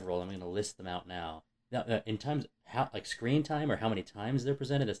several. I'm going to list them out now. Now, in terms how like screen time or how many times they're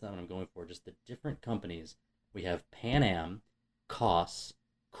presented, that's not what I'm going for. Just the different companies. We have Pan Am, Koss,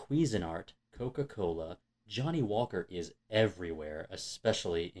 Cuisinart, Coca-Cola. Johnny Walker is everywhere,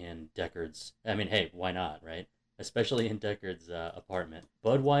 especially in Deckard's. I mean, hey, why not, right? Especially in Deckard's apartment.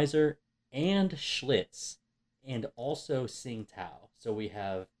 Budweiser and Schlitz, and also Tsingtao. So we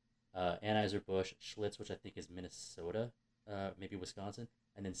have Anheuser-Busch, Schlitz, which I think is Minnesota, maybe Wisconsin,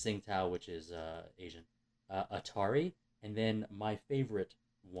 and then Tsingtao, which is Asian. Atari, and then my favorite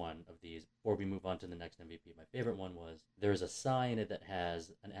one of these, before we move on to the next MVP, my favorite one was, there's a sign that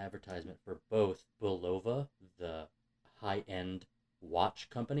has an advertisement for both Bulova, the high-end watch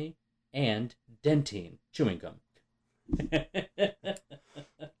company, and Dentyne chewing gum.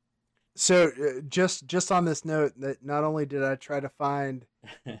 So just on this note, that not only did I try to find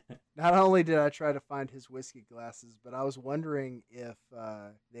his whiskey glasses, but I was wondering if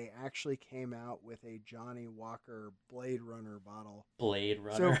they actually came out with a Johnny Walker Blade Runner bottle. Blade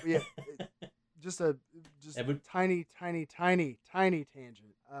Runner. So yeah, just a tiny tangent.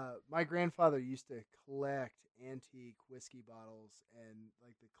 My grandfather used to collect antique whiskey bottles and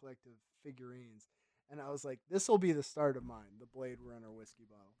like the collective figurines. And I was like, this will be the start of mine, the Blade Runner whiskey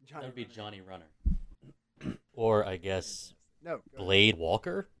bottle. That would be Johnny Runner. Or, I guess, no, Blade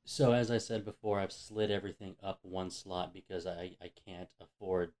Walker? So, as I said before, I've slid everything up one slot because I can't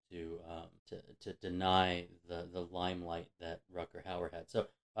afford to deny the limelight that Rutger Hauer had. So,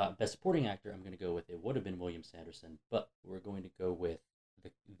 Best Supporting Actor, I'm going to go with, it would have been William Sanderson, but we're going to go with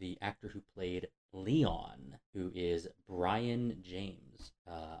the actor who played Leon, who is Brian James.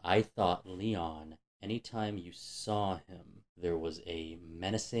 I thought Leon, anytime you saw him, there was a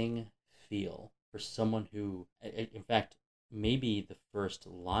menacing feel for someone who, in fact, maybe the first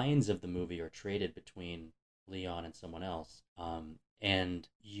lines of the movie are traded between Leon and someone else. And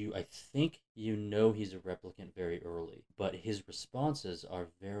I think he's a replicant very early, but his responses are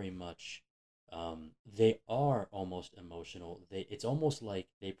very much, they are almost emotional. It's almost like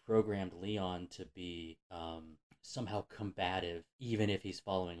they programmed Leon to be somehow combative, even if he's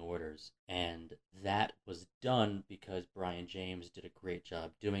following orders. And that was done because Brian James did a great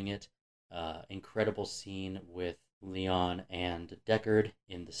job doing it. Incredible scene with Leon and Deckard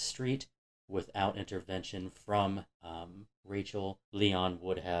in the street. Without intervention from Rachel, Leon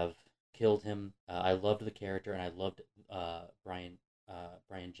would have killed him. I loved the character, and I loved Brian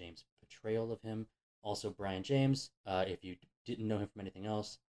James' portrayal of him. Also, Brian James, if you didn't know him from anything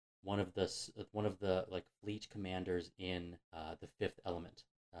else, one of the like fleet commanders in The Fifth Element.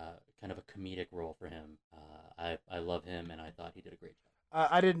 Kind of a comedic role for him. I love him, and I thought he did a great job.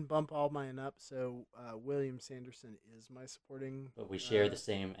 I didn't bump all mine up, so William Sanderson is my supporting. But we share the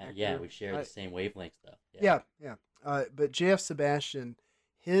same. Yeah, actor. we share the same wavelengths, though. Yeah. But J.F. Sebastian,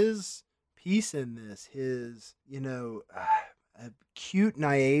 his piece in this, his cute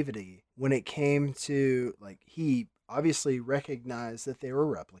naivety when it came to he obviously recognized that they were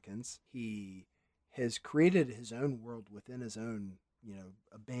replicants. He has created his own world within his own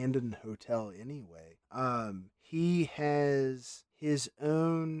abandoned hotel anyway. He has his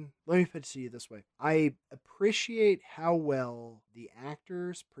own. Let me put it to you this way: I appreciate how well the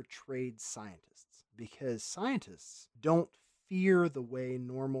actors portrayed scientists, because scientists don't fear the way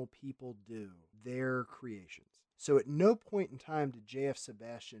normal people do their creations. So at no point in time did J.F.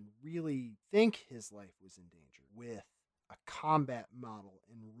 Sebastian really think his life was in danger with a combat model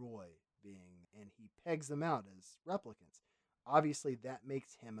in Roy being, and he pegs them out as replicants. Obviously, that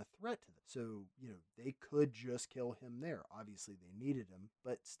makes him a threat to them. So, they could just kill him there. Obviously, they needed him,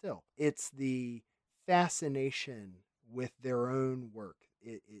 but still, it's the fascination with their own work.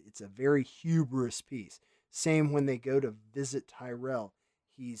 It's a very hubris piece. Same when they go to visit Tyrell.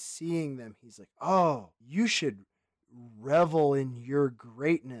 He's seeing them. He's like, oh, you should revel in your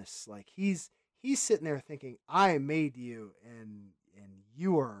greatness. Like he's sitting there thinking, I made you, and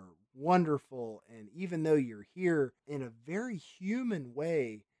you are wonderful. And even though you're here in a very human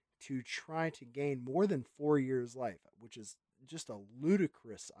way to try to gain more than 4 years life, which is just a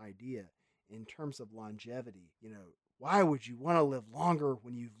ludicrous idea in terms of longevity. Why would you want to live longer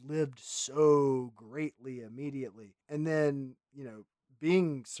when you've lived so greatly immediately? And then,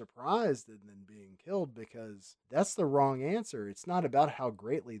 being surprised and then being killed, because that's the wrong answer. It's not about how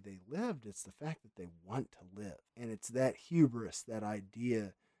greatly they lived. It's the fact that they want to live. And it's that hubris, that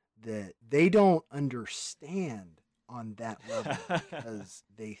idea that they don't understand on that level because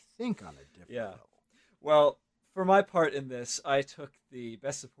they think on a different level. Well, for my part in this, I took the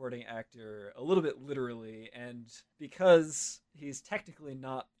Best Supporting Actor a little bit literally, and because he's technically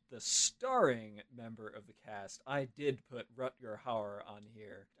not the starring member of the cast, I did put Rutger Hauer on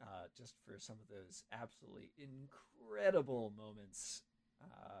here, just for some of those absolutely incredible moments,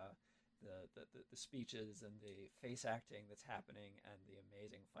 the speeches and the face acting that's happening, and the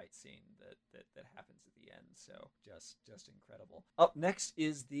amazing fight scene that happens at the end. So just incredible. Up next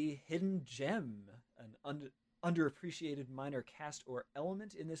is the Hidden Gem, an underappreciated minor cast or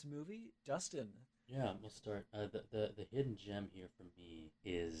element in this movie. Dustin. Yeah, we'll start. The hidden gem here for me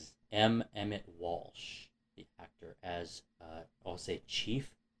is M. Emmett Walsh, the actor, as I'll say Chief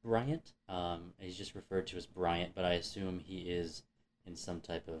Bryant. He's just referred to as Bryant, but I assume he is in some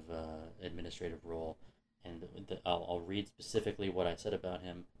type of administrative role. And I'll read specifically what I said about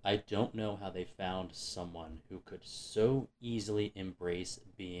him. I don't know how they found someone who could so easily embrace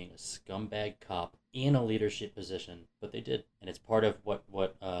being a scumbag cop in a leadership position, but they did, and it's part of what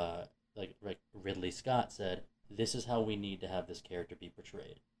like Ridley Scott said, this is how we need to have this character be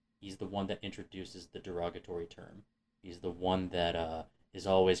portrayed. He's the one that introduces the derogatory term. He's the one that is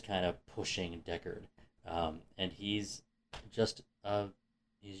always kind of pushing Deckard, and he's just a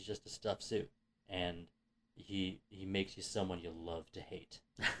stuffed suit, and he makes you someone you love to hate.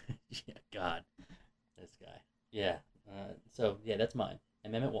 Yeah, God, this guy. Yeah. So yeah, that's mine.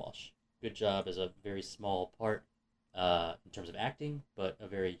 And Emmett Walsh. Good job as a very small part. In terms of acting, but a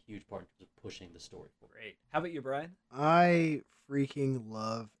very huge part in terms of pushing the story forward. Great. How about you, Brian? I freaking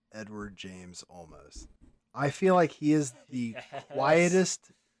love Edward James Olmos. I feel like he is the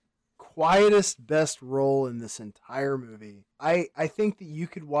quietest, best role in this entire movie. I think that you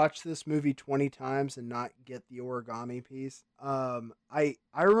could watch this movie 20 times and not get the origami piece. I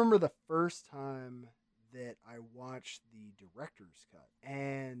remember the first time that I watched the director's cut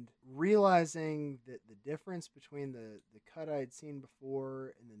and realizing that the difference between the cut I'd seen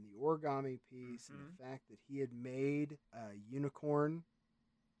before and then the origami piece, and the fact that he had made a unicorn,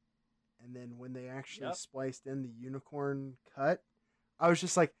 and then when they actually spliced in the unicorn cut, I was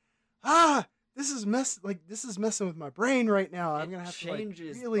just like, this is messing with my brain right now. I'm gonna have to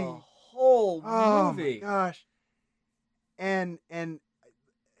changes really the whole movie. Oh my gosh. And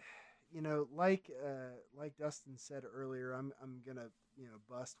like Dustin said earlier, I'm gonna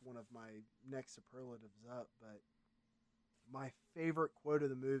bust one of my next superlatives up, but my favorite quote of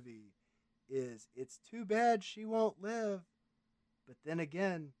the movie is, "It's too bad she won't live, but then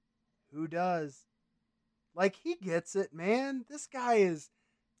again, who does?" Like, he gets it, man. This guy is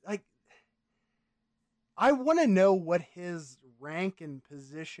like, I want to know what his rank and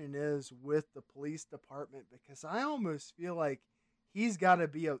position is with the police department, because I almost feel like he's got to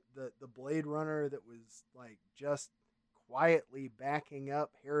be the Blade Runner that was like just quietly backing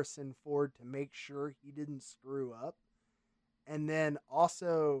up Harrison Ford to make sure he didn't screw up. And then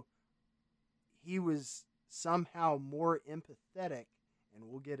also, he was somehow more empathetic, and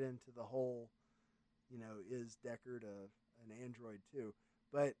we'll get into the whole, is Deckard an android too?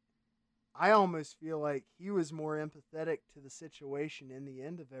 But I almost feel like he was more empathetic to the situation in the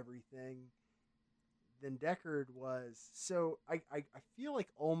end of everything than Deckard was. So I feel like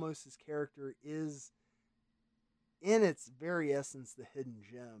almost his character is, in its very essence, the hidden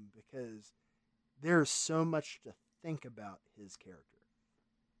gem, because there's so much to think about his character.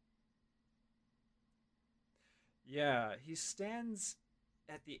 Yeah, he stands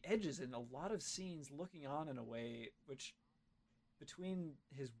at the edges in a lot of scenes, looking on in a way which, between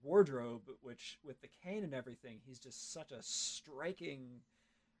his wardrobe, which with the cane and everything, he's just such a striking,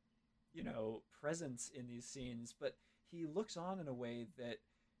 presence in these scenes. But he looks on in a way that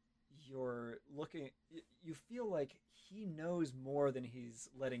you feel like he knows more than he's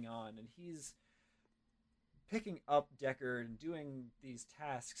letting on, and he's picking up Deckard and doing these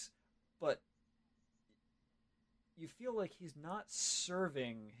tasks, but you feel like he's not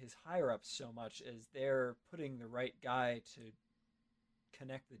serving his higher-ups so much as they're putting the right guy to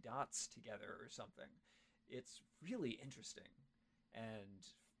connect the dots together or something. It's really interesting, and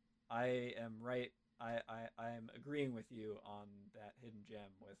I am right. I am agreeing with you on that hidden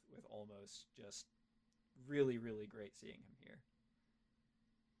gem with Almost. Just really, really great seeing him here.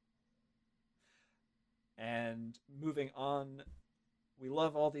 And moving on, we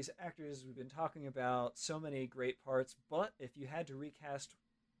love all these actors we've been talking about, so many great parts, but if you had to recast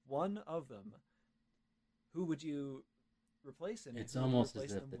one of them, who would you replace? And it's who would you almost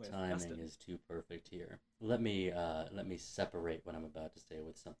replace as if them the with? timing Dustin. is too perfect here. Let me separate what I'm about to say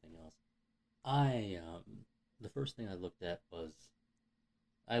with something else. The first thing I looked at was,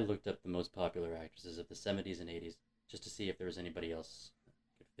 I looked up the most popular actresses of the 70s and 80s just to see if there was anybody else who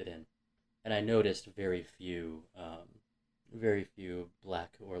could fit in. And I noticed very few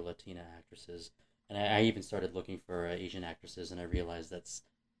Black or Latina actresses. And I even started looking for Asian actresses, and I realized that's,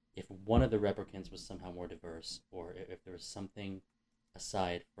 if one of the replicants was somehow more diverse, or if there was something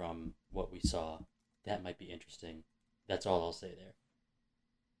aside from what we saw, that might be interesting. That's all I'll say there.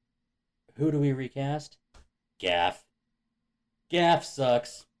 Who do we recast? Gaff. Gaff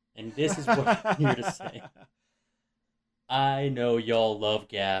sucks. And this is what I'm here to say. I know y'all love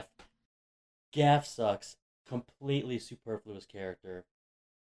Gaff. Gaff sucks. Completely superfluous character.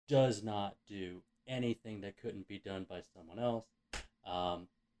 Does not do anything that couldn't be done by someone else.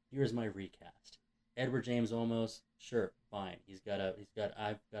 Here's my recast. Edward James Olmos, sure, fine.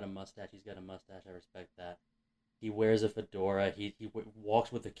 I've got a mustache. He's got a mustache. I respect that. He wears a fedora. He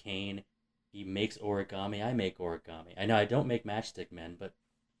walks with a cane. He makes origami. I make origami. I know I don't make Matchstick Men, but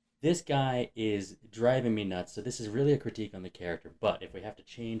this guy is driving me nuts. So this is really a critique on the character. But if we have to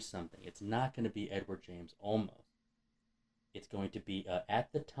change something, it's not going to be Edward James Olmos. It's going to be,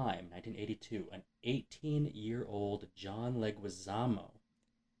 at the time, 1982, an 18-year-old John Leguizamo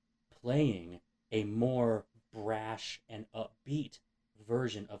playing a more brash and upbeat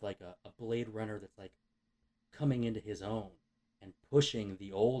version of like a Blade Runner that's like coming into his own and pushing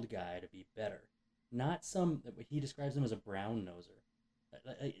the old guy to be better. Not some, he describes him as a brown noser.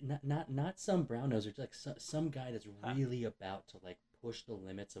 Not some brown noser, like some guy that's really about to like push the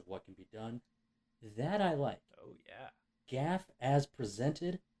limits of what can be done. That I like. Oh yeah. Gaff as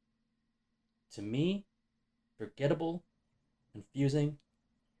presented, to me, forgettable, confusing.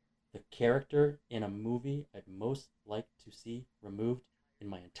 The character in a movie I'd most like to see removed in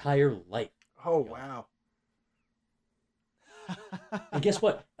my entire life. Oh, wow. And guess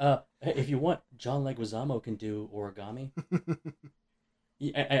what? If you want, John Leguizamo can do origami.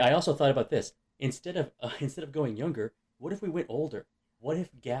 I also thought about this. Instead of going younger, what if we went older? What if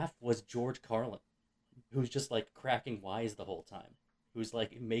Gaff was George Carlin, who's just like cracking wise the whole time, who's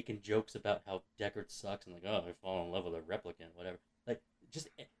like making jokes about how Deckard sucks and like, oh, I fall in love with a replicant, whatever. Like, just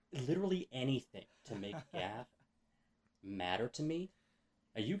literally anything to make Gaff matter to me.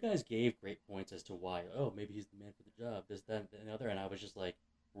 Now, you guys gave great points as to why, oh, maybe he's the man for the job, this, that, and the other, and I was just like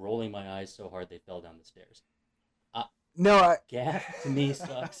rolling my eyes so hard they fell down the stairs. Gaff to me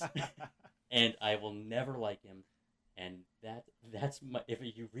sucks, and I will never like him. And that's my, if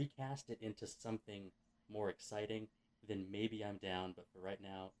you recast it into something more exciting, then maybe I'm down. But for right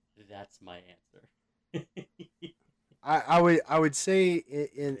now, that's my answer. I would say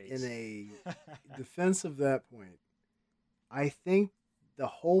in a defense of that point, I think the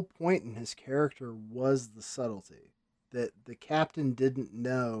whole point in his character was the subtlety that the captain didn't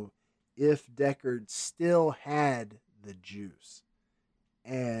know if Deckard still had the juice,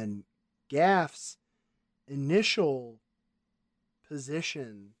 and Gaff's initial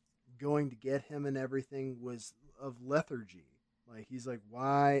position going to get him and everything was of lethargy. Like, he's like,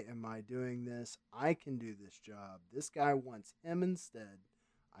 why am I doing this? I can do this job. This guy wants him instead.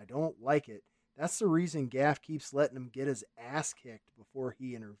 I don't like it. That's the reason Gaff keeps letting him get his ass kicked before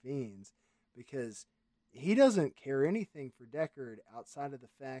he intervenes, because he doesn't care anything for Deckard outside of the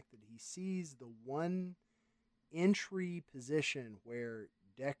fact that he sees the one entry position where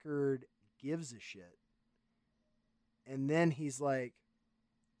Deckard gives a shit. And then he's like,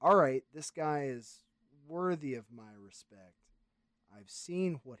 all right, this guy is worthy of my respect. I've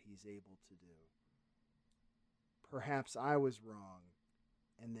seen what he's able to do. Perhaps I was wrong.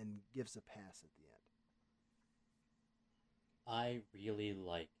 And then gives a pass at the end. I really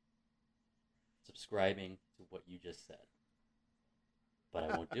like subscribing to what you just said. But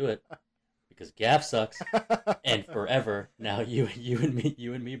I won't do it because Gaff sucks. And forever, now you and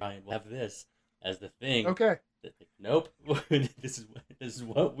me, Brian, will have this as the thing. Okay. Nope. This is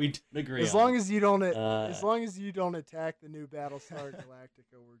what we didn't agree as on. long as you don't attack the new Battlestar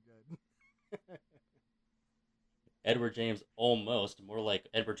Galactica, we're good. Edward James almost, more like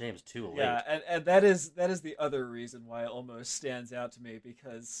Edward James too late. Yeah, and that is the other reason why it almost stands out to me,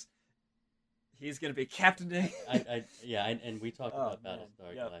 because he's going to be captaining. and we talked about man.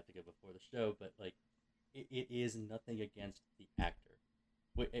 Battlestar Yep. Galactica before the show, but like, it is nothing against the actor,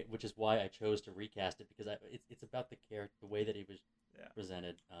 which is why I chose to recast it, because it's about the character, the way that he was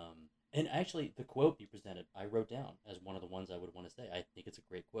presented. And actually, the quote he presented, I wrote down as one of the ones I would want to say. I think it's a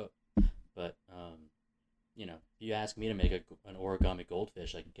great quote, but you know, if you ask me to make an origami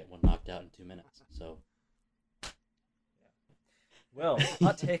goldfish, I can get one knocked out in 2 minutes. So, Well,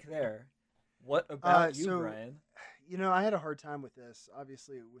 hot take there. What about you, so, Brian? You know, I had a hard time with this.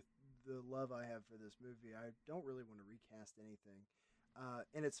 Obviously, with the love I have for this movie, I don't really want to recast anything.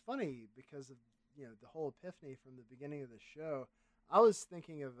 And it's funny because of, you know, the whole epiphany from the beginning of the show. I was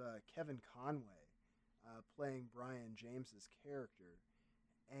thinking of Kevin Conway playing Brian James's character.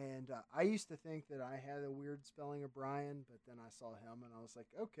 And I used to think that I had a weird spelling of Brian, but then I saw him and I was like,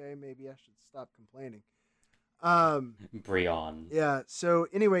 okay, maybe I should stop complaining. Brian. Yeah, so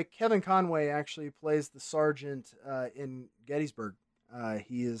anyway, Kevin Conway actually plays the sergeant in Gettysburg.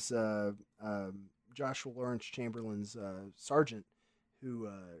 He is Joshua Lawrence Chamberlain's sergeant who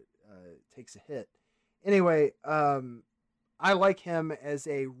takes a hit. Anyway, I like him as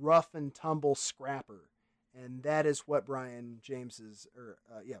a rough and tumble scrapper. And that is what Brian James's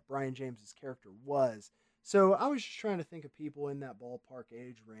character was. So I was just trying to think of people in that ballpark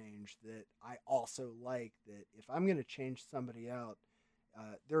age range that I also like, that if I'm going to change somebody out,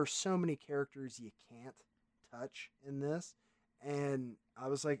 there are so many characters you can't touch in this. And I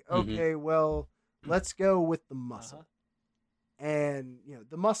was like, okay, well, let's go with the muscle. And, you know,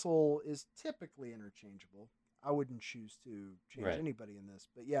 the muscle is typically interchangeable. I wouldn't choose to change anybody in this.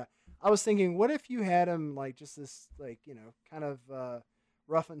 But yeah, I was thinking, what if you had him like just this, like, you know, kind of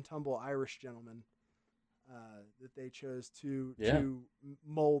rough and tumble Irish gentleman that they chose to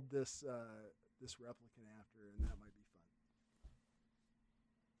mold this this replicant after, and that might be fun.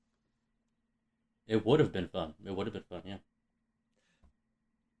 It would have been fun. Yeah.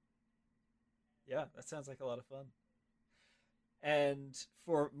 Yeah, that sounds like a lot of fun. And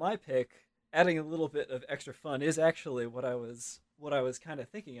for my pick, adding a little bit of extra fun is actually what I was kind of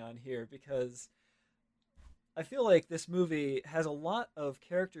thinking on here, because I feel like this movie has a lot of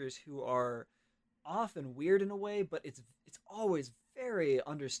characters who are often weird in a way, but it's always very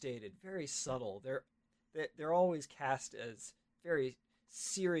understated, very subtle. They're always cast as very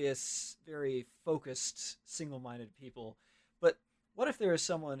serious, very focused, single-minded people. But what if there was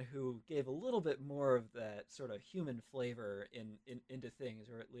someone who gave a little bit more of that sort of human flavor into things,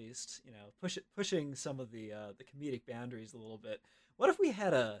 or at least, you know, pushing some of the comedic boundaries a little bit? What if we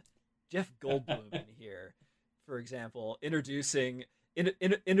had a Jeff Goldblum in here, for example, introducing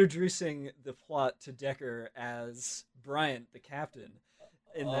the plot to Deckard as Bryant, the captain,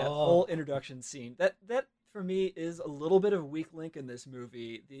 in that whole introduction scene? That for me is a little bit of a weak link in this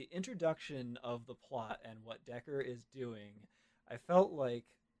movie. The introduction of the plot and what Deckard is doing, I felt like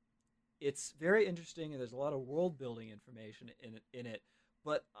it's very interesting, and there's a lot of world building information in it.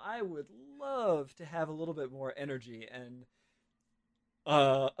 But I would love to have a little bit more energy and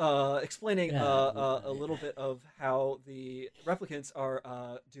explaining a little bit of how the replicants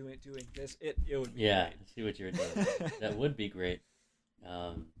are doing this. It would be great. I see what you're doing. That would be great.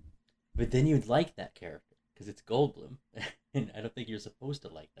 But then you'd like that character because it's Goldblum, and I don't think you're supposed to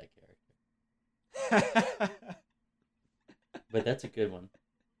like that character. But that's a good one.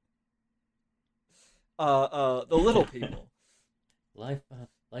 The little people. Life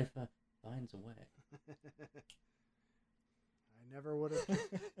finds a way. I never would have.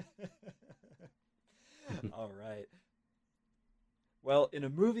 All right. Well, in a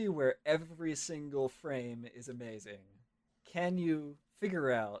movie where every single frame is amazing, can you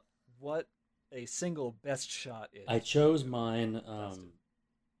figure out what a single best shot is? I chose for mine Dustin?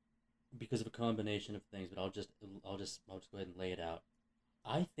 because of a combination of things, but I'll just go ahead and lay it out.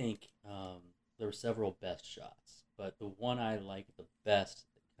 I think there were several best shots, but the one I like the best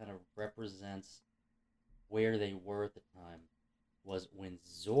that kind of represents where they were at the time was when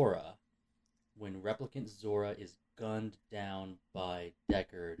replicant Zora is gunned down by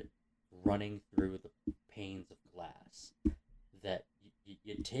Deckard running through the panes of glass. That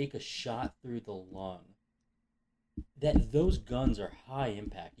you take a shot through the lung. That those guns are high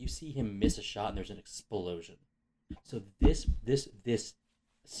impact. You see him miss a shot and there's an explosion. So this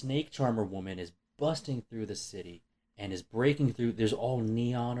snake charmer woman is busting through the city and is breaking through. There's all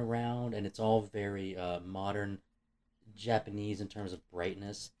neon around and it's all very modern Japanese in terms of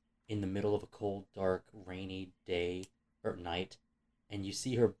brightness in the middle of a cold, dark, rainy day or night. And you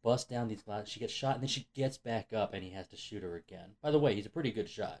see her bust down these glass. She gets shot and then she gets back up and he has to shoot her again. By the way, he's a pretty good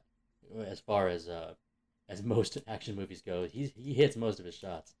shot as far as most action movies go. He hits most of his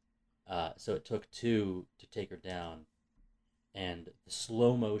shots. So it took two to take her down, and the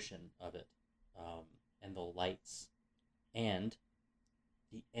slow motion of it, and the lights, and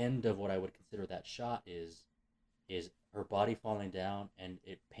the end of what I would consider that shot is her body falling down, and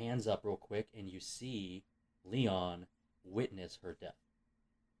it pans up real quick, and you see Leon witness her death.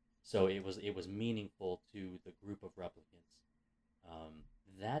 So it was meaningful to the group of replicants.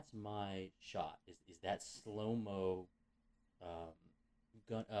 That's my shot. Is that slow mo,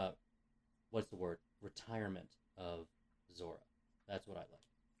 gun? What's the word? Retirement of Zora. That's what I like.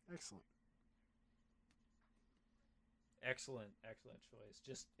 Excellent. Excellent choice.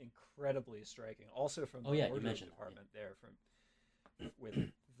 Just incredibly striking. Also from the Oh yeah, you wardrobe mentioned that, department there, from with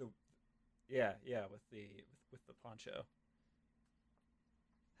the yeah with the poncho.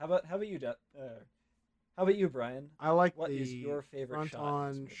 How about you, how about you, Brian? I like What the is your favorite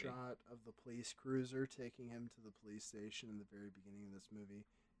front-on shot shot of the police cruiser taking him to the police station in the very beginning of this movie.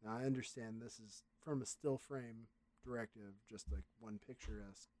 Now, I understand this is from a still frame directive, just like one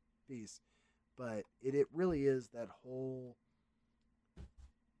picturesque piece, but it really is that whole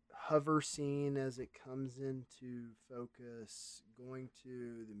hover scene as it comes into focus, going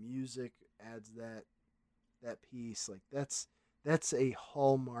to the music adds that piece. Like that's a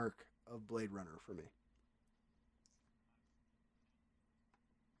hallmark of Blade Runner for me.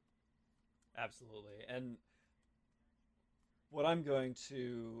 Absolutely. And what I'm going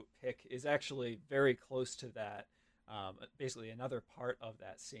to pick is actually very close to that. Basically, another part of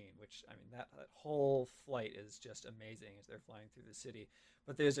that scene, which, I mean, that whole flight is just amazing as they're flying through the city.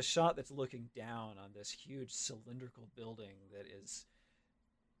 But there's a shot that's looking down on this huge cylindrical building that is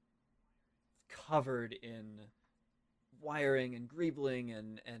covered in wiring and greebling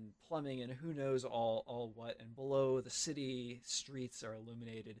and plumbing and who knows all what. And below, the city streets are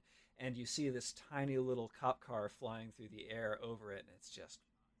illuminated. And you see this tiny little cop car flying through the air over it, and it's just,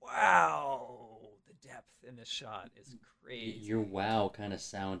 wow! The depth in this shot is crazy. Your wow kind of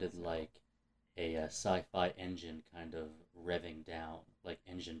sounded like a sci-fi engine kind of revving down, like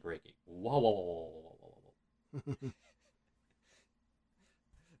engine braking. Wow, wow, wow, wow, wow, wow, wow.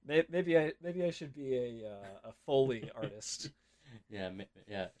 Maybe I should be a Foley artist. Yeah,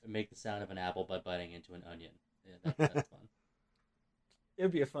 make the sound of an apple by biting into an onion. Yeah, that's fun. It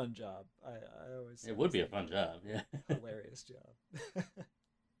would be a fun job. I always. It would be a fun job. Yeah. Hilarious job.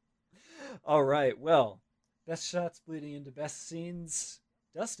 All right. Well, best shots bleeding into best scenes.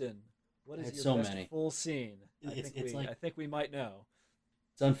 Dustin, what is your so best many. full scene? I think we might know.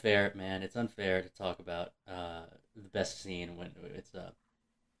 It's unfair, man. It's unfair to talk about the best scene when it's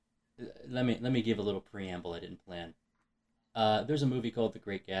Let me give a little preamble I didn't plan. There's a movie called The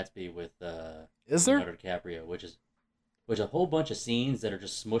Great Gatsby with Is there? Leonardo DiCaprio, which is a whole bunch of scenes that are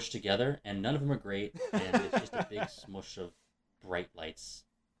just smushed together, and none of them are great, and it's just a big smush of bright lights,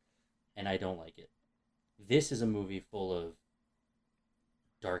 and I don't like it. This is a movie full of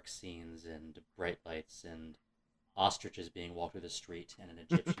dark scenes and bright lights and ostriches being walked through the street and an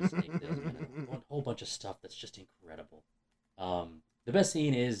Egyptian snake and a whole bunch of stuff that's just incredible. The best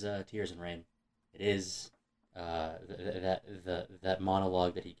scene is Tears and Rain. It is that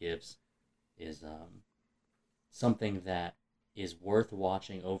monologue that he gives is something that is worth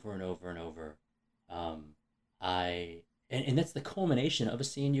watching over and over and over. And that's the culmination of a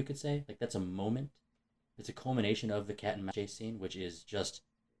scene, you could say. Like, that's a moment. It's a culmination of the cat and mouse chase scene, which is just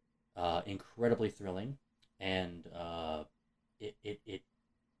incredibly thrilling, and it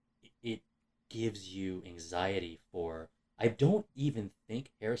gives you anxiety for. I don't even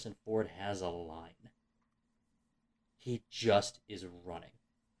think Harrison Ford has a line. He just is running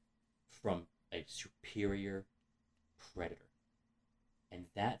from a superior predator. And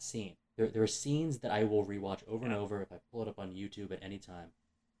that scene, there are scenes that I will rewatch over and over if I pull it up on YouTube at any time.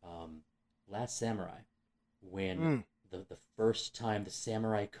 Last Samurai, when the first time the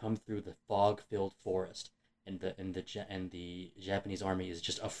samurai come through the fog-filled forest, and the Japanese army is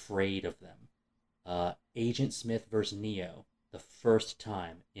just afraid of them. Agent Smith versus Neo, the first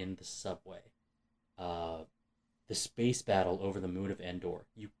time in the subway. The space battle over the moon of Endor.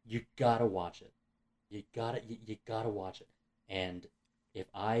 You gotta watch it. You gotta watch it. And if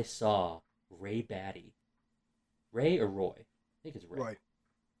I saw Ray Batty, Ray or Roy? I think it's Ray. Roy.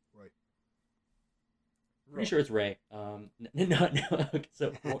 Pretty sure it's Ray. No. Okay,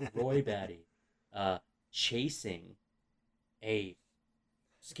 so Roy Batty, chasing a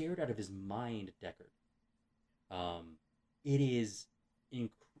scared out of his mind Deckard. It is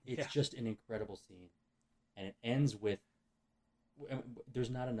it's just an incredible scene, and it ends with there's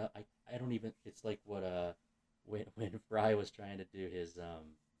not enough. I don't even. It's like what when Fry was trying to do his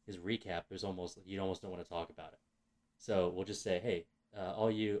recap. There's almost you almost don't want to talk about it. So we'll just say, hey,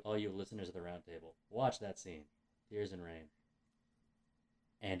 all you listeners at the round table, watch that scene, Tears and Rain.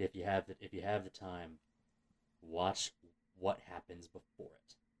 And if you have the time, watch what happens before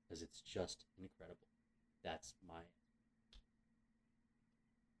it, because it's just incredible. That's my.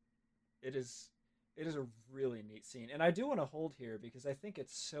 It is a really neat scene, and I do want to hold here because I think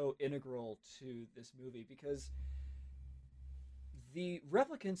it's so integral to this movie, because the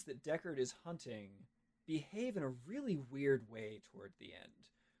replicants that Deckard is hunting behave in a really weird way toward the end,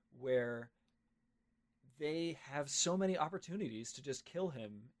 where they have so many opportunities to just kill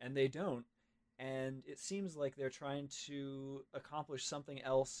him and they don't, and it seems like they're trying to accomplish something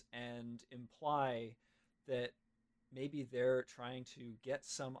else and imply that maybe they're trying to get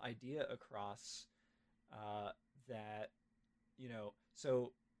some idea across that,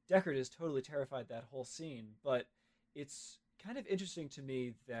 so Deckard is totally terrified that whole scene, but it's kind of interesting to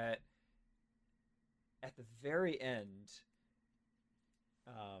me that at the very end,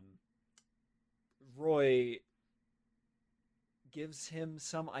 Roy gives him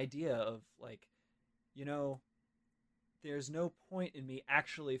some idea of, like, there's no point in me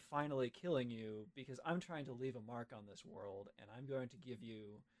actually finally killing you because I'm trying to leave a mark on this world, and I'm going to give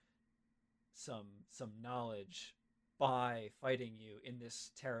you some knowledge by fighting you in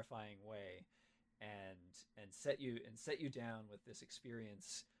this terrifying way, and set you down with this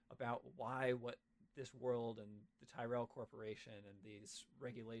experience about what this world and the Tyrell Corporation and these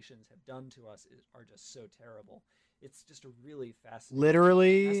regulations have done to us are just so terrible. It's just a really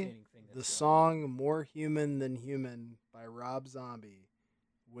fascinating thing. The song "More Human Than Human" by Rob Zombie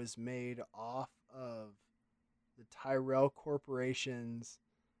was made off of the Tyrell Corporation's,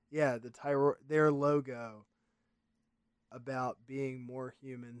 their logo about being more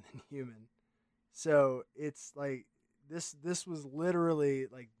human than human. So it's like this was literally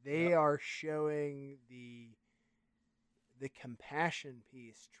like they are showing the compassion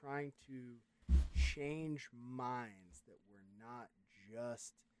piece, trying to change minds that were not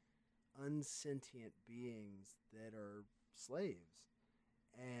just unsentient beings that are slaves.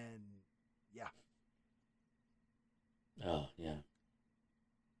 And yeah. Oh yeah.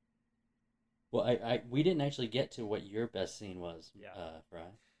 Well, we didn't actually get to what your best scene was, Fry.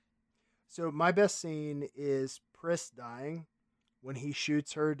 So my best scene is Pris dying when he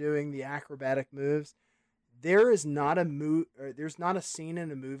shoots her doing the acrobatic moves. There is not there's not a scene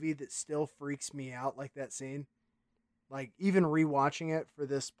in a movie that still freaks me out like that scene. Like, even rewatching it for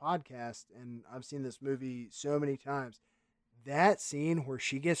this podcast, and I've seen this movie so many times, that scene where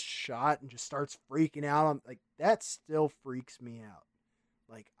she gets shot and just starts freaking out, like, that still freaks me out.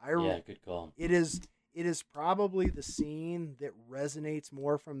 Like, good call. It is probably the scene that resonates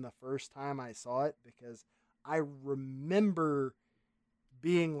more from the first time I saw it, because I remember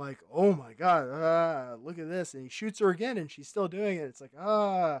being like, oh my God, look at this. And he shoots her again and she's still doing it. It's like,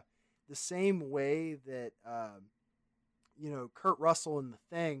 the same way that, Kurt Russell in The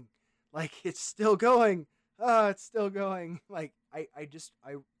Thing, like, it's still going. It's still going. Like, I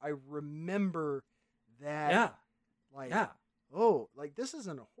remember that. Yeah. Like, yeah. Oh, like, this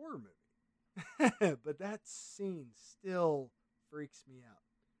isn't a horror movie. But that scene still freaks me out.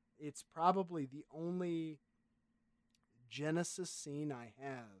 It's probably the only Genesis scene I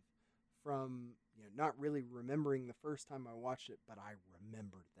have from, not really remembering the first time I watched it, but I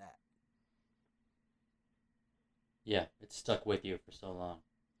remembered that. Yeah, it stuck with you for so long.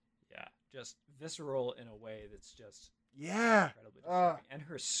 Yeah, just visceral in a way that's just incredibly disturbing. And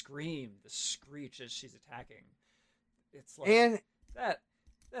her scream, the screech as she's attacking, it's like and that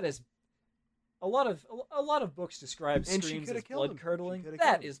is a lot of books describe And she screams coulda as killed him. blood curdling. She coulda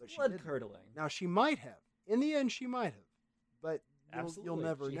That killed him, is but she blood didn't. curdling. Now she might have. In the end, she might have, but you'll Absolutely.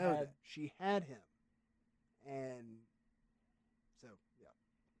 never She know had- that she had him, and so yeah.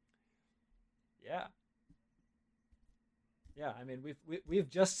 Yeah. Yeah, I mean we've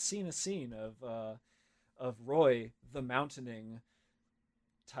just seen a scene of Roy the mountaining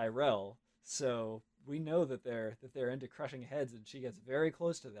Tyrell, so we know that they're into crushing heads, and she gets very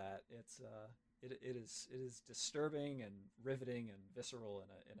close to that. It is disturbing and riveting and visceral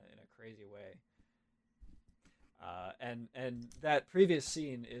in a crazy way. And that previous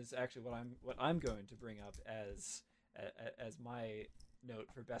scene is actually what I'm going to bring up as my note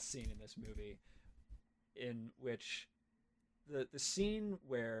for best scene in this movie, in which the scene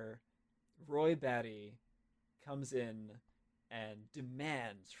where Roy Batty comes in and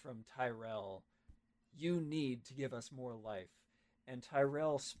demands from Tyrell, "You need to give us more life," and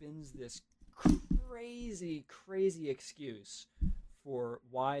Tyrell spins this crazy excuse for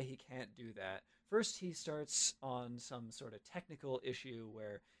why he can't do that. First, he starts on some sort of technical issue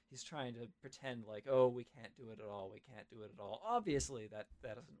where he's trying to pretend like, oh, we can't do it at all. Obviously, that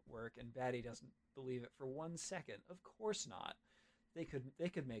doesn't work, and Batty doesn't believe it for 1 second. Of course not. They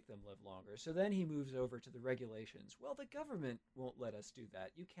could make them live longer. So then he moves over to the regulations. Well, the government won't let us do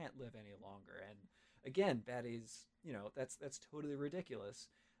that. You can't live any longer. And again, Batty's, that's totally ridiculous.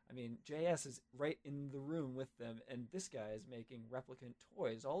 I mean, JS is right in the room with them, and this guy is making replicant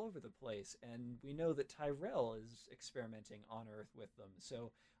toys all over the place. And we know that Tyrell is experimenting on Earth with them.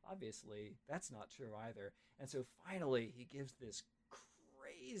 So obviously, that's not true either. And so finally, he gives this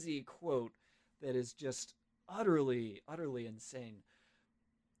crazy quote that is just utterly insane.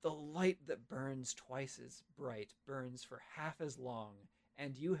 "The light that burns twice as bright burns for half as long,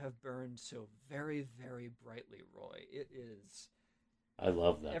 and you have burned so very, very brightly, Roy." It is... I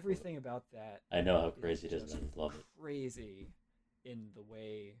love that. Everything about that. I know how crazy it is, just and I love it. Crazy in the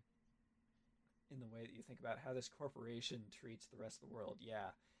way that you think about how this corporation treats the rest of the world.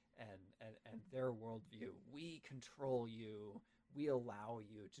 Yeah, and their worldview. We control you. We allow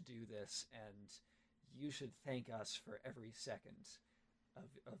you to do this, and you should thank us for every second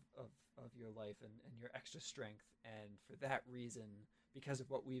of your life and your extra strength. And for that reason, because of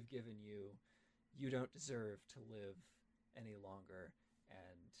what we've given you, you don't deserve to live any longer.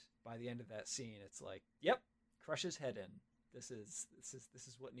 And by the end of that scene, it's like, yep, crush his head in. This is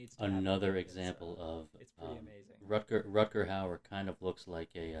what needs to happen. Another example of it's pretty amazing. Rutger Hauer kind of looks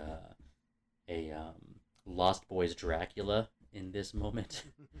like a Lost Boys Dracula in this moment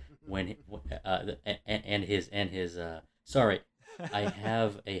when his sorry, I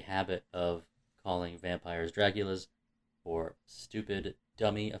have a habit of calling vampires Draculas for stupid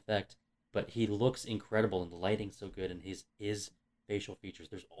dummy effect, but he looks incredible and the lighting's so good, and his facial features,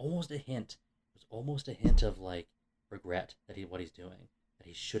 there's almost a hint of like regret that what he's doing, that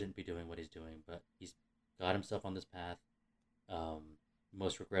he shouldn't be doing what he's doing, but he's got himself on this path.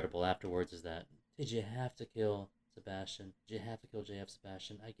 Most regrettable afterwards is that, did you have to kill Sebastian? Did you have to kill JF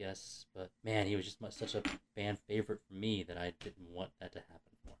Sebastian? I guess, but man, he was just such a fan favorite for me that I didn't want that to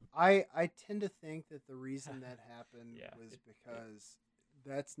happen for him. I tend to think that the reason that happened Yeah, was because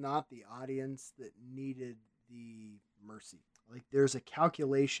that's not the audience that needed the mercy. Like, there's a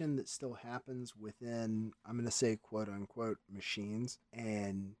calculation that still happens within, I'm going to say, quote unquote, machines.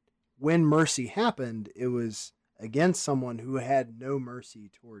 And when mercy happened, it was against someone who had no mercy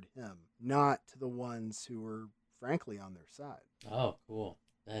toward him, not to the ones who were frankly on their side. Oh, cool.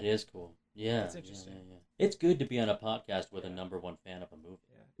 That is cool. Yeah. That's interesting. Yeah. It's good to be on a podcast with a number one fan of a movie.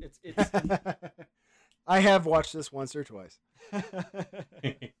 Yeah, it's I have watched this once or twice.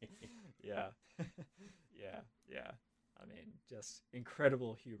 yeah. Yeah. I mean, just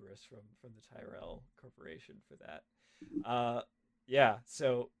incredible hubris from the Tyrell Corporation for that. Yeah.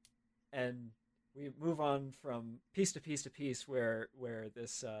 So, and we move on from piece to piece to piece, where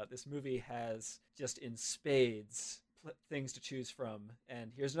this movie has just in spades things to choose from.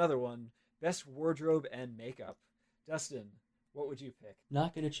 And here's another one: best wardrobe and makeup. Dustin, what would you pick?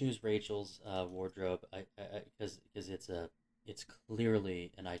 Not going to choose Rachel's wardrobe, because it's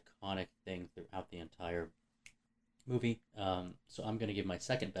clearly an iconic thing throughout the entire movie. So I'm going to give my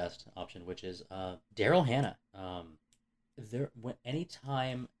second best option, which is Daryl Hannah.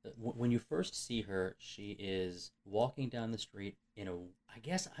 When you first see her, she is walking down the street in I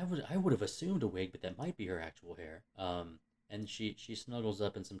guess I would have assumed a wig, but that might be her actual hair. And she snuggles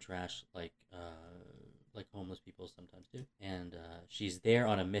up in some trash like homeless people sometimes do, and she's there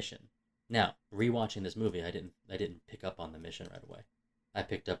on a mission. Now, rewatching this movie, I didn't pick up on the mission right away. I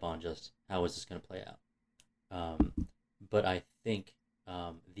picked up on just how is this going to play out. But I think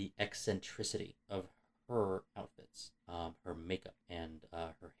the eccentricity of her outfits, her makeup, and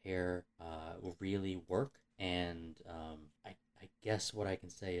her hair really work. And I guess what I can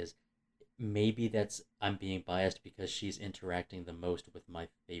say is maybe I'm being biased because she's interacting the most with my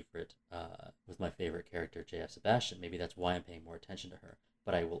favorite character, J.F. Sebastian. Maybe that's why I'm paying more attention to her.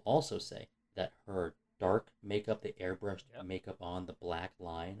 But I will also say that her dark makeup, the airbrushed makeup on the black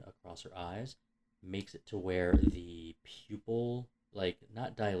line across her eyes, makes it to where the pupil, like,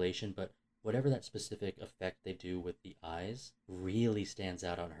 not dilation, but whatever that specific effect they do with the eyes really stands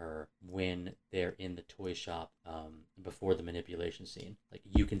out on her when they're in the toy shop before the manipulation scene. Like,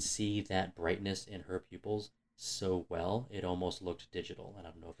 you can see that brightness in her pupils so well, it almost looked digital. And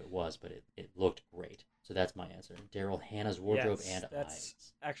I don't know if it was, but it looked great. So that's my answer. Daryl Hannah's wardrobe and that's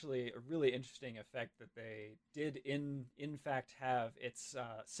eyes. actually a really interesting effect that they did in fact have. It's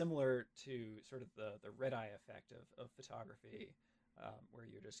similar to sort of the red eye effect of photography, where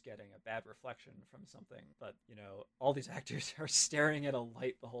you're just getting a bad reflection from something. But, you know, all these actors are staring at a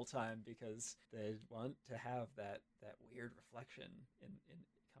light the whole time because they want to have that weird reflection in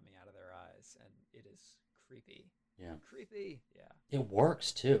coming out of their eyes, and it is creepy. Yeah. Creepy. Yeah. It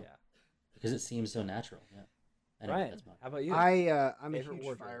works too. Yeah. Because it seems so natural. Yeah. Anyway, Ryan, that's mine. how about you? I'm a Favorite huge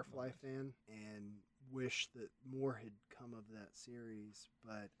wardrobe Firefly moment? fan and wish that more had come of that series,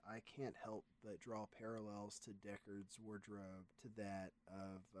 but I can't help but draw parallels to Deckard's wardrobe to that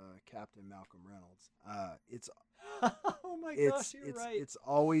of Captain Malcolm Reynolds. It's Oh my gosh, you're right. It's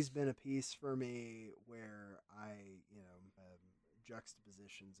always been a piece for me where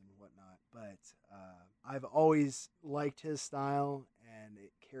juxtapositions and whatnot, but I've always liked his style, and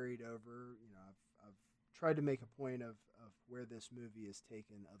it carried over. You know, I've tried to make a point of where this movie has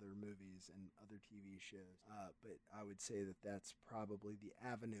taken other movies and other TV shows, but I would say that that's probably the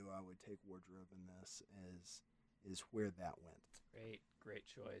avenue I would take wardrobe in this is where that went. Great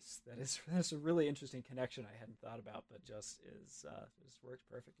choice. That's a really interesting connection I hadn't thought about, but just works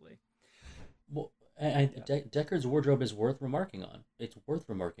perfectly. Well, Deckard's wardrobe is worth remarking on. It's worth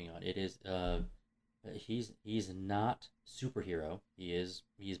remarking on. It is. He's not superhero. He's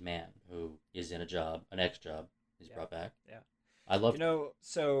man who is in a job, an ex job. He's brought back. Yeah. I love.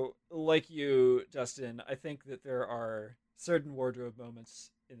 So like you, Dustin, I think that there are certain wardrobe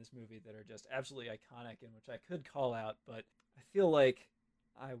moments in this movie that are just absolutely iconic, and which I could call out, but I feel like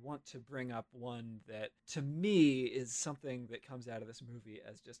I want to bring up one that, to me, is something that comes out of this movie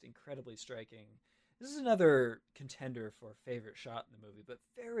as just incredibly striking. This is another contender for favorite shot in the movie, but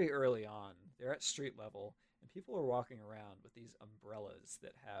very early on, they're at street level, and people are walking around with these umbrellas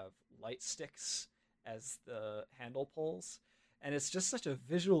that have light sticks as the handle poles, and it's just such a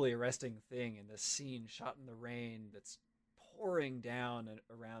visually arresting thing in this scene shot in the rain that's pouring down and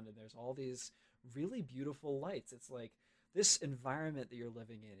around, and there's all these really beautiful lights. It's like this environment that you're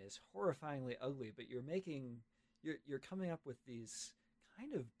living in is horrifyingly ugly, but you're coming up with these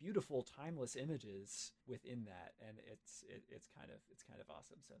kind of beautiful, timeless images within that, and it's kind of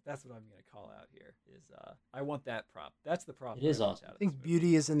awesome. So that's what I'm going to call out here. Is I want that prop. That's the prop. It is I want awesome. out of I think this movie.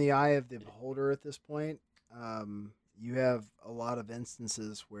 beauty is in the eye of the beholder at this point. You have a lot of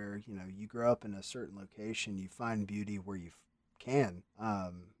instances where, you know, you grow up in a certain location, you find beauty where you can.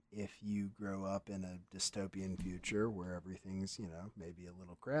 If you grow up in a dystopian future where everything's, you know, maybe a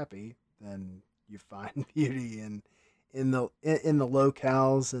little crappy, then you find beauty in the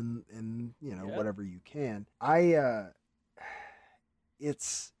locales and you know, whatever you can.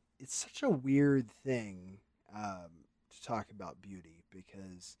 It's such a weird thing to talk about beauty,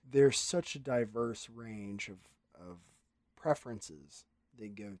 because there's such a diverse range of preferences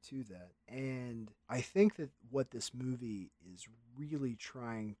that go to that. And I think that what this movie is really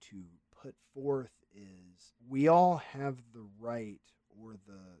trying to put forth is we all have the right, or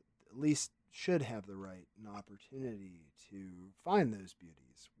at least should have the right and opportunity to find those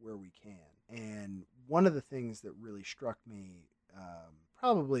beauties where we can. And one of the things that really struck me,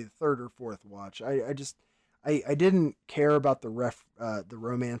 probably the third or fourth watch, I didn't care about the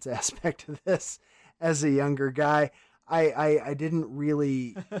romance aspect of this as a younger guy. I didn't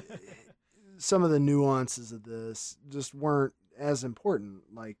really, some of the nuances of this just weren't as important,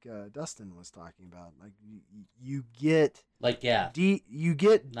 like Dustin was talking about. Like you get Like not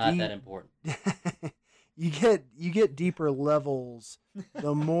that important. you get deeper levels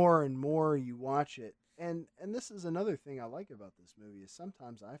the more and more you watch it. And this is another thing I like about this movie is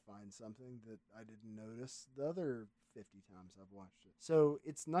sometimes I find something that I didn't notice the other 50 times I've watched it. So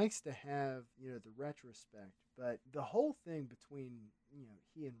it's nice to have, the retrospect, but the whole thing between,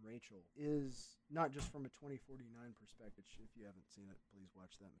 he and Rachel is not just from a 2049 perspective. If you haven't seen it, please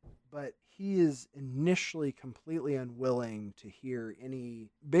watch that. But he is initially completely unwilling to hear any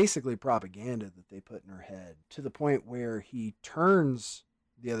basically propaganda that they put in her head, to the point where he turns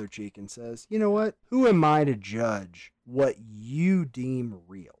the other cheek and says, you know what? Who am I to judge what you deem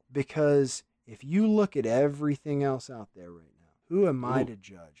real? Because if you look at everything else out there right now, who am I to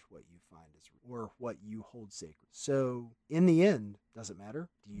judge what you find is real or what you hold sacred? So in the end, does it matter?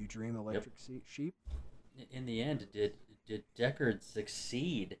 Do you dream electric sheep? In the end, did Deckard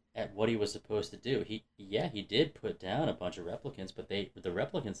succeed at what he was supposed to do? He did put down a bunch of replicants, but the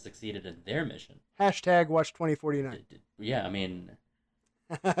replicants succeeded in their mission. Hashtag watch 2049. Yeah, I mean...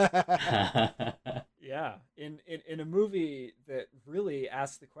 Yeah, in a movie that really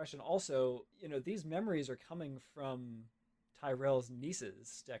asks the question. Also, these memories are coming from Tyrell's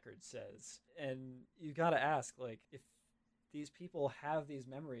nieces, Deckard says, and you got to ask, like, if these people have these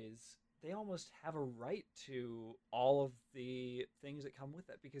memories, they almost have a right to all of the things that come with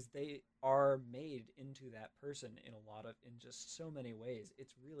it, because they are made into that person in just so many ways.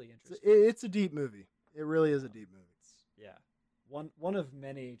 It's really interesting. It's a deep movie. It really is a deep movie. Yeah. One of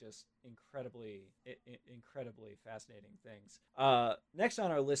many just incredibly fascinating things. Next on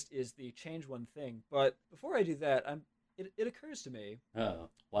our list is the change one thing. But before I do that, it occurs to me.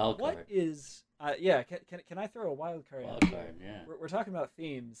 Wild card. What is? Can I throw a wild card? Wild card. Yeah. We're talking about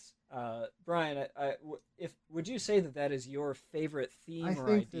themes. Brian, would you say that is your favorite theme or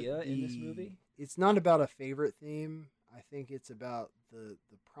idea in this movie? It's not about a favorite theme. I think it's about the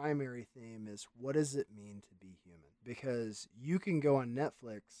primary theme is, what does it mean to be human? Because you can go on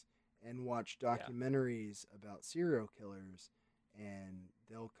Netflix and watch documentaries about serial killers, and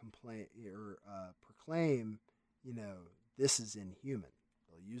they'll complain or proclaim, this is inhuman.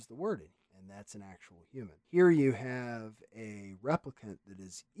 They'll use the word inhuman, and that's an actual human. Here you have a replicant that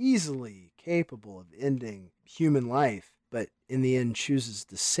is easily capable of ending human life, but in the end chooses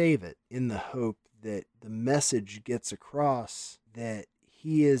to save it in the hope that the message gets across that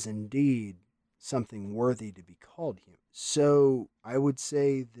he is indeed something worthy to be called human. So I would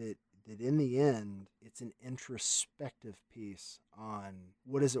say that in the end, it's an introspective piece on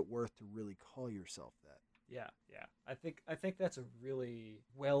what is it worth to really call yourself that. Yeah. I think that's a really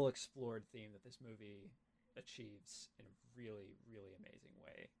well explored theme that this movie achieves in a really, really amazing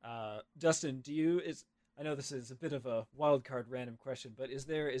way. Dustin, I know this is a bit of a wild card random question, but is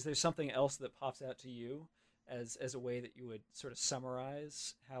there something else that pops out to you as a way that you would sort of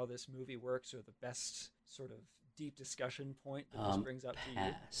summarize how this movie works, or the best sort of deep discussion point that this brings up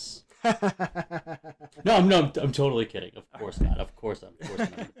pass. To you? No, I'm totally kidding. Of course not. Of course not.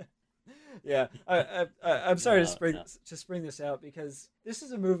 Yeah, I'm sorry to spring this out, because this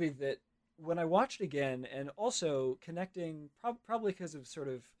is a movie that when I watched again, and also connecting probably because of sort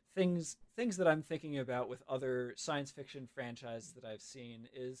of things that I'm thinking about with other science fiction franchises that I've seen,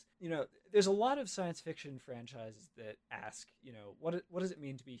 is, there's a lot of science fiction franchises that ask, what does it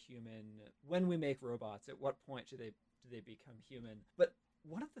mean to be human? When we make robots, at what point do they become human? But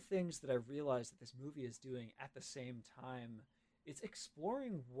one of the things that I realized that this movie is doing at the same time, it's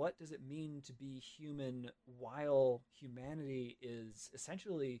exploring what does it mean to be human while humanity is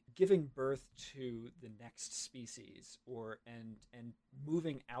essentially giving birth to the next species, and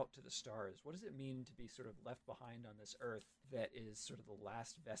moving out to the stars. What does it mean to be sort of left behind on this earth that is sort of the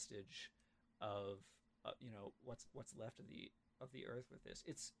last vestige of what's left of the earth with this?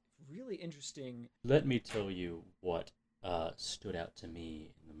 It's really interesting. Let me tell you what stood out to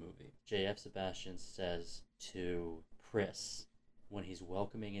me in the movie. J.F. Sebastian says to Pris, when he's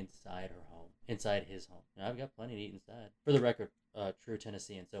welcoming inside his home. Now, I've got plenty to eat inside. For the record, true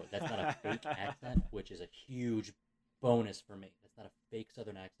Tennessean, so that's not a fake accent, which is a huge bonus for me. That's not a fake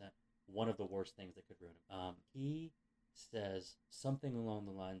Southern accent. One of the worst things that could ruin him. He says something along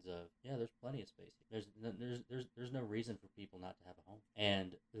the lines of, "Yeah, there's plenty of space. There's no reason for people not to have a home,"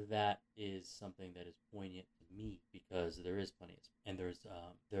 and that is something that is poignant to me, because there is plenty of space, and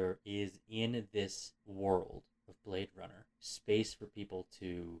there is in this world of Blade Runner space for people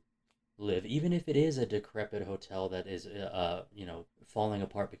to live, even if it is a decrepit hotel that is falling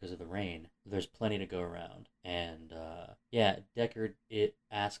apart because of the rain. There's plenty to go around. And Deckard, it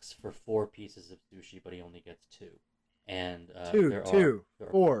asks for 4 pieces of sushi, but he only gets 2. And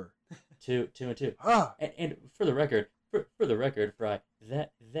four. Two and two. Ah. And for the record, Fry,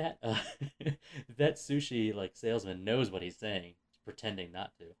 that that sushi salesman knows what he's saying, pretending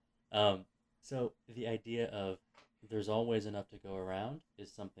not to. So the idea of there's always enough to go around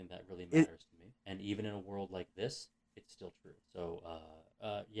is something that really matters to me. And even in a world like this, it's still true. So,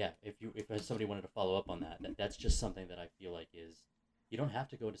 yeah, if somebody wanted to follow up on that, that's just something that I feel like is, you don't have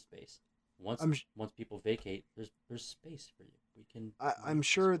to go to space. Once people vacate, there's space for you. We can. I'm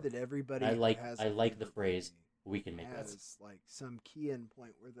sure that everybody. I like has the phrase. We can make that. Has like some key in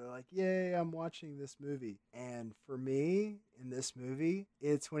point where they're like, "Yay, I'm watching this movie." And for me, in this movie,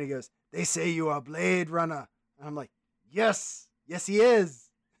 it's when he goes, "They say you are Blade Runner," and I'm like, "Yes, yes, he is."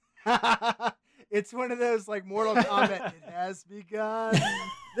 It's one of those like Mortal Kombat. It has begun.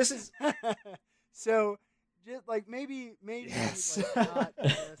 This is so, just like maybe Yes. like not the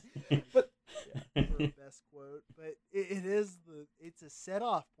best, But- for a best quote, but it's a set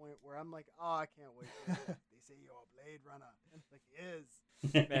off point where I'm like, oh, I can't wait. They say you're a Blade Runner. Like, he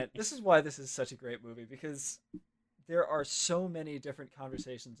is. man, this is why this is such a great movie, because there are so many different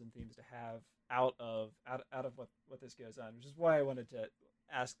conversations and themes to have out of what this goes on, which is why I wanted to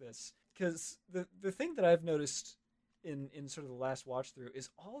ask this, because the thing that I've noticed in sort of the last watch through is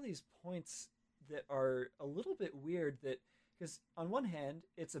all these points that are a little bit weird, that because on one hand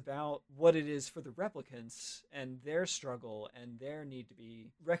it's about what it is for the replicants and their struggle and their need to be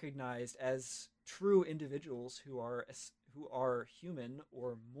recognized as true individuals who are human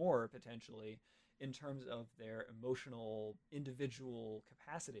or more potentially in terms of their emotional individual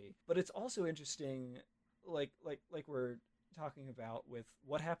capacity. But it's also interesting, like we're talking about, with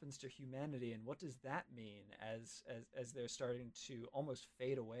what happens to humanity and what does that mean as they're starting to almost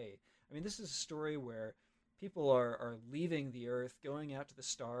fade away. I mean, this is a story where people are leaving the Earth, going out to the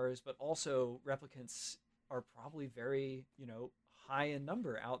stars, but also replicants are probably very, high in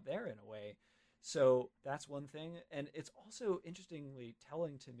number out there in a way. So that's one thing. And it's also interestingly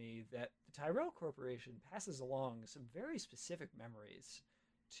telling to me that the Tyrell Corporation passes along some very specific memories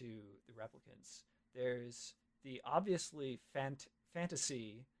to the replicants. There's the obviously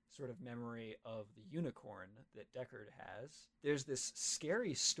fantasy sort of memory of the unicorn that Deckard has. There's this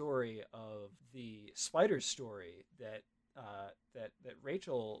scary story of the spider story that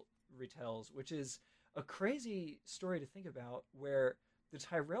Rachel retells, which is a crazy story to think about, where the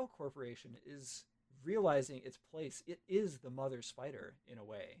Tyrell Corporation is realizing its place. It is the mother spider in a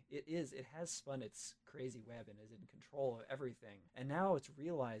way. It has spun its crazy web and is in control of everything. And now it's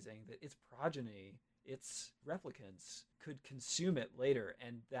realizing that its progeny, its replicants, could consume it later,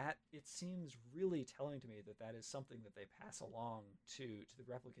 and that it seems really telling to me that is something that they pass along to the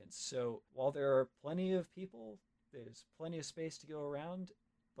replicants. So while there are plenty of people, there's plenty of space to go around,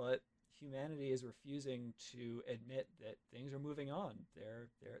 but humanity is refusing to admit that things are moving on. Their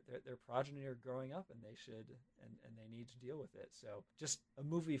progeny are growing up, and they should and they need to deal with it. So just a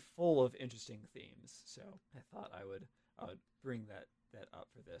movie full of interesting themes. So I thought I would bring that up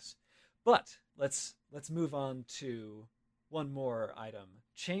for this. But let's move on to one more item.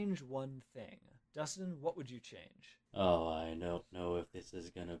 Change one thing. Dustin, what would you change? Oh, I don't know if this is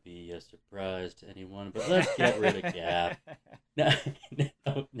gonna be a surprise to anyone, but let's get rid of Gap. No,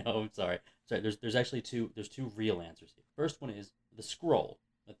 I'm sorry. There's actually two real answers here. First one is the scroll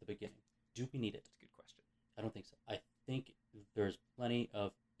at the beginning. Do we need it? That's a good question. I don't think so. I think there's plenty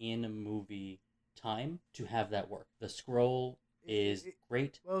of in-movie time to have that work. The scroll is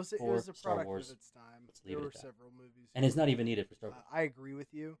great Well, it for was a Star product Wars. of its time. Let's leave There it were at that. several movies. And it's not even needed for Star Wars. I agree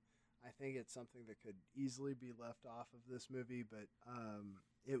with you. I think it's something that could easily be left off of this movie, but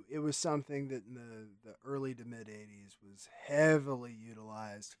it was something that in the early to mid 80s was heavily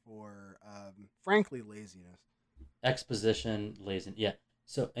utilized for, frankly, laziness. Exposition, lazy, yeah.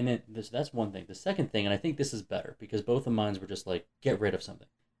 So, and then that's one thing. The second thing, and I think this is better, because both of mine were just like, get rid of something.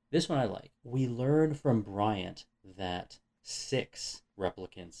 This one I like. We learn from Bryant that 6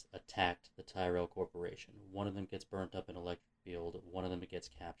 replicants attacked the Tyrell Corporation. One of them gets burnt up in an electric field. One of them gets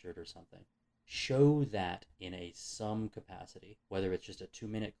captured or something. Show that in some capacity, whether it's just a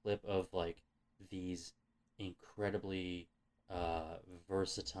 2-minute clip of like these incredibly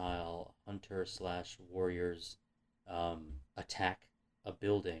versatile hunter/warriors attack a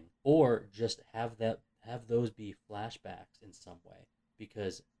building, or just have those be flashbacks in some way.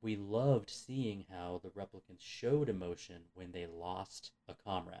 Because we loved seeing how the replicants showed emotion when they lost a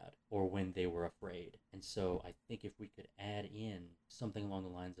comrade or when they were afraid. And so I think if we could add in something along the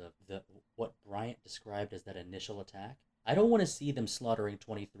lines of what Bryant described as that initial attack, I don't want to see them slaughtering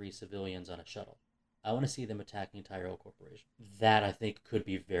 23 civilians on a shuttle. I want to see them attacking Tyrell Corporation. That I think could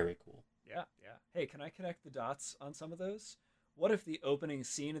be very cool. Yeah. Hey, can I connect the dots on some of those? What if the opening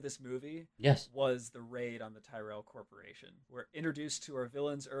scene of this movie Yes. was the raid on the Tyrell Corporation? We're introduced to our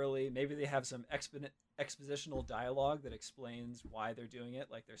villains early. Maybe they have some expositional dialogue that explains why they're doing it.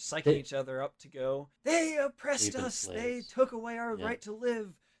 Like they're psyching each other up to go, they oppressed We've been us. They slaves. took away our Yeah. right to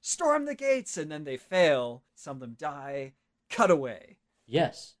live. Storm the gates. And then they fail. Some of them die. Cut away.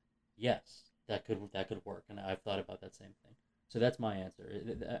 Yes, that could work, and I've thought about that same thing. So that's my answer.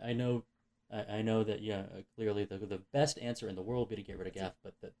 I know that clearly the best answer in the world would be to get rid of Gaff,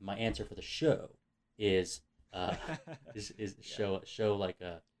 but my answer for the show is show like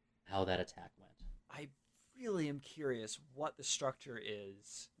how that attack went. I really am curious what the structure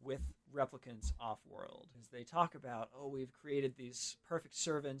is with replicants off-world. Because they talk about, we've created these perfect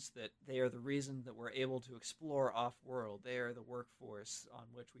servants that they are the reason that we're able to explore off-world. They are the workforce on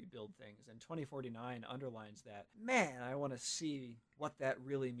which we build things. And 2049 underlines that. Man, I want to see what that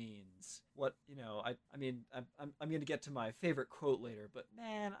really means. What, I mean, I'm going to get to my favorite quote later, but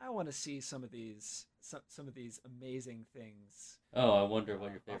man, I want to see some of these amazing things. Oh, I wonder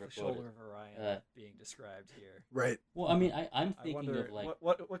what your favorite off the quote shoulder is. of Orion being described here. Right. Well, I mean, I'm I thinking wonder of like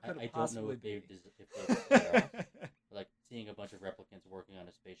what could I it don't know possibly if they be. like seeing a bunch of replicants working on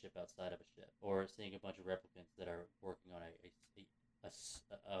a spaceship outside of a ship, or seeing a bunch of replicants that are working on a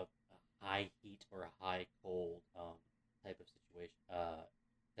high heat or a high cold type of situation.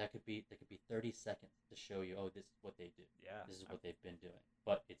 That could be 30 seconds to show you, this is what they do. Yeah. This is what they've been doing.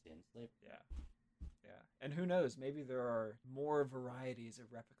 But it's in slavery. Yeah. Yeah. And who knows, maybe there are more varieties of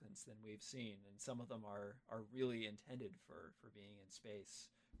replicants than we've seen, and some of them are really intended for being in space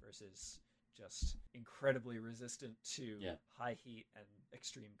versus just incredibly resistant to high heat and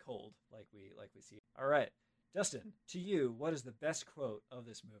extreme cold like we see. All right. Dustin, to you, what is the best quote of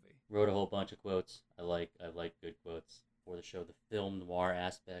this movie? Wrote a whole bunch of quotes. I like good quotes for the show. The film noir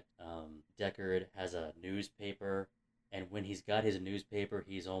aspect. Deckard has a newspaper, and when he's got his newspaper,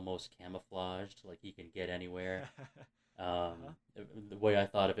 he's almost camouflaged, like he can get anywhere. The way I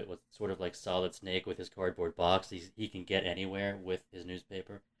thought of it was sort of like Solid Snake with his cardboard box. He can get anywhere with his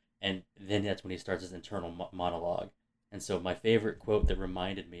newspaper, and then that's when he starts his internal monologue. And so my favorite quote that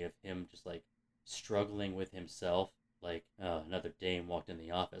reminded me of him just like struggling with himself, like another dame walked in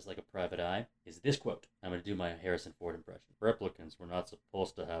the office like a private eye, is this quote. I'm going to do my Harrison Ford impression. Replicants were not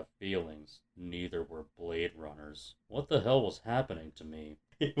supposed to have feelings. Neither were Blade Runners. What the hell was happening to me?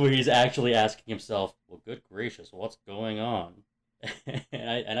 Where he's actually asking himself, well, good gracious, what's going on?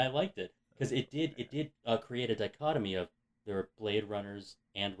 and I liked it because it did create a dichotomy of there are Blade Runners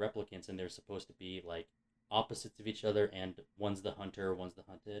and replicants, and they're supposed to be like opposites of each other, and one's the hunter, one's the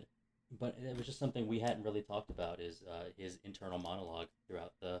hunted. But it was just something we hadn't really talked about, is his internal monologue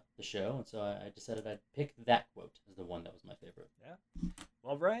throughout the show. And so I decided I'd pick that quote as the one that was my favorite. Yeah.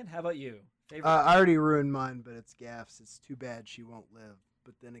 Well, Brian, how about you? Favorite? I already ruined mine, but it's Gaff's. It's too bad she won't live.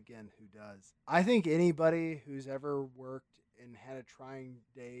 But then again, who does? I think anybody who's ever worked and had a trying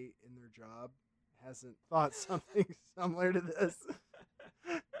day in their job hasn't thought something similar to this.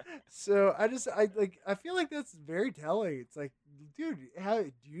 So I feel like that's very telling. It's like, dude,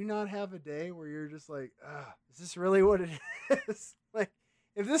 do you not have a day where you're just like, is this really what it is? Like,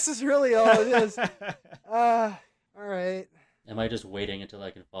 if this is really all it is, all right. Am I just waiting until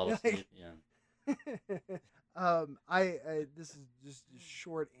I can fall asleep? Yeah. This is just a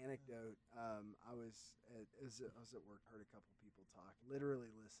short anecdote. I was at work, heard a couple people talk, literally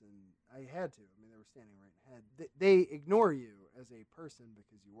listened. I had to. I mean, they were standing right ahead. They ignore you as a person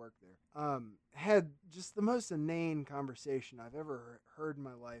because you work there. Had just the most inane conversation I've ever heard in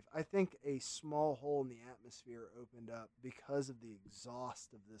my life. I think a small hole in the atmosphere opened up because of the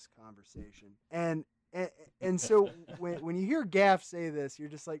exhaust of this conversation. And so when you hear Gaff say this, you're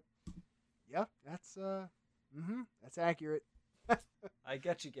just like, yeah, that's accurate. I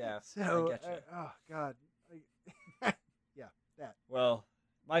get you, Gaff. So, I get you. oh God, yeah, that. Well,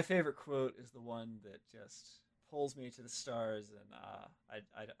 my favorite quote is the one that just pulls me to the stars, and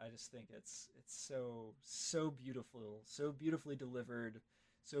I just think it's so beautiful, so beautifully delivered,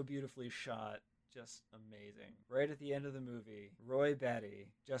 so beautifully shot, just amazing. Right at the end of the movie, Roy Batty,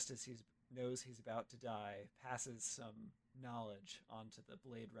 just as he knows he's about to die, passes some knowledge onto the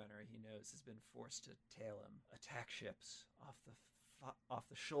Blade Runner he knows has been forced to tail him. Attack ships off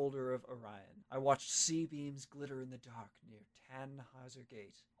the shoulder of Orion. I watched sea beams glitter in the dark near Tannhauser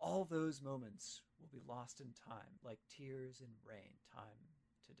Gate. All those moments will be lost in time, like tears in rain. Time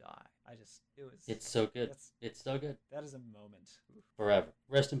to die. It's so good. It's so good. That is a moment. Oof. Forever.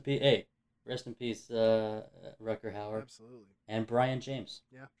 Rest in peace. Hey, rest in peace, Rutger Hauer. Absolutely. And Brian James.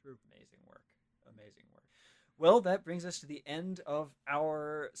 Yeah, true. Amazing work. Amazing work. Well, that brings us to the end of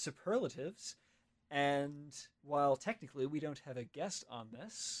our superlatives. And while technically we don't have a guest on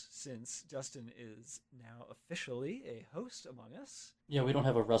this, since Dustin is now officially a host among us. Yeah, we don't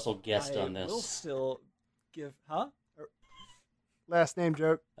have a Russell guest on this. I will still give... Last name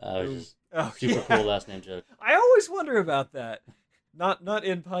joke. It was Oh, just super yeah. cool last name joke. I always wonder about that. Not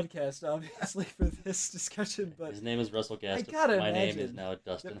in podcast, obviously, for this discussion, but His name is Russell Guest. I gotta My name is imagine now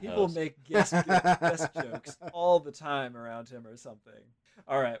Dustin that people Host. make guest jokes all the time around him or something.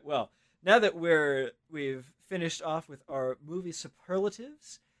 All right, well, now that we've finished off with our movie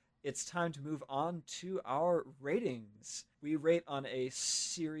superlatives, it's time to move on to our ratings. We rate on a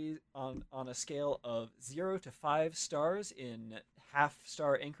series on a scale of 0 to 5 stars in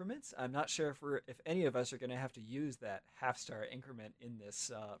half-star increments. I'm not sure if any of us are going to have to use that half-star increment in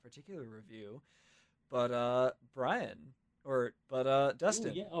this particular review, but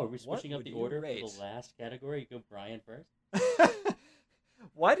Dustin. Ooh, yeah. Oh, are we switching up would the you order rate? for the last category? You go Brian first?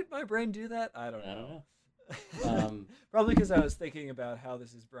 Why did my brain do that? I don't I know. don't know. Probably because I was thinking about how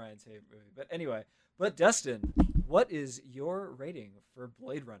this is Brian's favorite movie. But anyway, Dustin, what is your rating for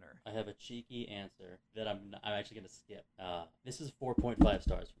Blade Runner? I have a cheeky answer that I'm actually going to skip. This is 4.5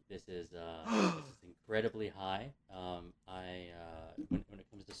 stars. This is incredibly high. When it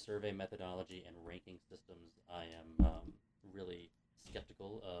comes to survey methodology and ranking systems, I am really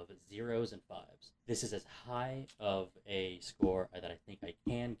skeptical of 0s and 5s. This is as high of a score that I think I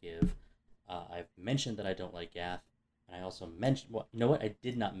can give. I've mentioned that I don't like Gaff, and I also mentioned, you know what? I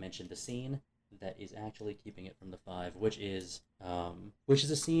did not mention the scene that is actually keeping it from the 5, which is a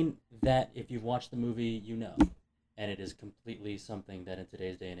scene that if you've watched the movie, you know, and it is completely something that in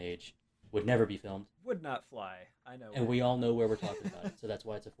today's day and age would never be filmed. Would not fly. I know. And we all know where we're talking about it, so that's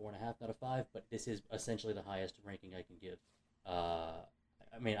why it's a 4.5 out of 5. But this is essentially the highest ranking I can give.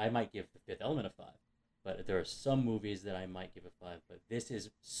 I mean, I might give The Fifth Element a 5. But there are some movies that I might give a 5. But this is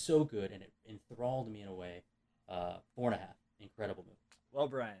so good, and it enthralled me in a way. 4.5. Incredible movie. Well,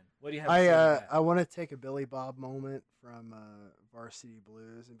 Brian, what do you have to say about that? I want to take a Billy Bob moment from Varsity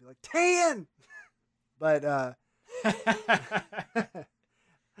Blues and be like, Tan! But I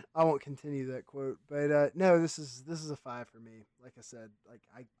won't continue that quote. But no, this is a 5 for me. Like I said, like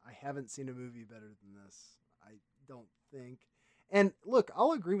I haven't seen a movie better than this. I don't think. And look,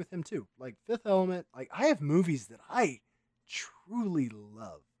 I'll agree with him too. Like Fifth Element, like I have movies that I truly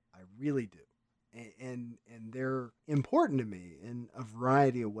love. I really do. And they're important to me in a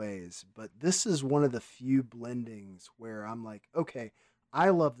variety of ways. But this is one of the few blendings where I'm like, okay, I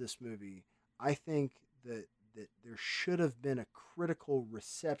love this movie. I think that there should have been a critical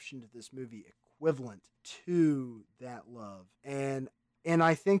reception to this movie equivalent to that love. And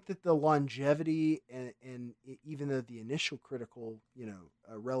I think that the longevity and even though the initial critical,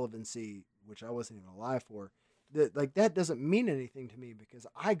 relevancy, which I wasn't even alive for, that doesn't mean anything to me because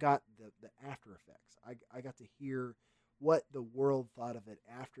I got the after effects. I got to hear what the world thought of it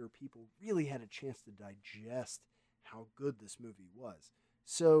after people really had a chance to digest how good this movie was.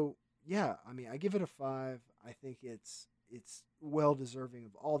 So yeah, I mean, I give it a 5. I think it's well deserving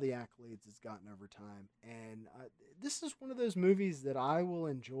of all the accolades it's gotten over time. And this is one of those movies that I will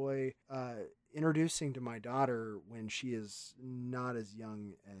enjoy introducing to my daughter when she is not as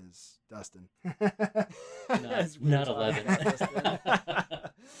young as Dustin. Not 11.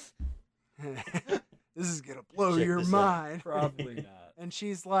 This is gonna blow Check your this out. mind. Probably not. And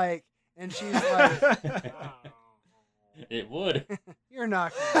she's like, It would. you're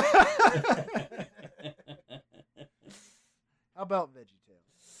not gonna. How about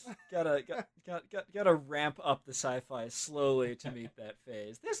VeggieTales? Gotta ramp up the sci-fi slowly to meet that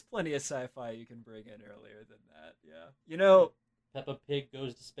phase. There's plenty of sci-fi you can bring in earlier than that. Yeah, Peppa Pig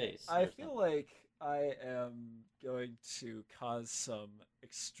goes to space. I or feel something. like I am going to cause some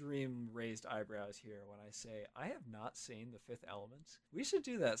extreme raised eyebrows here when I say I have not seen The Fifth Element. We should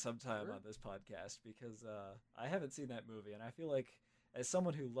do that sometime on this podcast because I haven't seen that movie, and I feel like as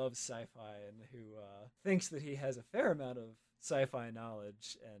someone who loves sci-fi and who thinks that he has a fair amount of sci-fi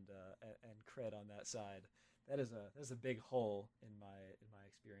knowledge and cred on that side, there's a big hole in my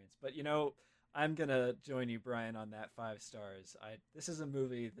experience. But I'm gonna join you, Brian, on that 5 stars. This is a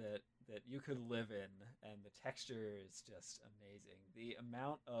movie that you could live in, and the texture is just amazing. The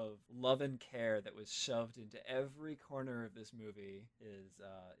amount of love and care that was shoved into every corner of this movie is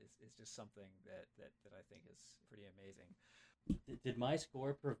just something that I think is pretty amazing. Did my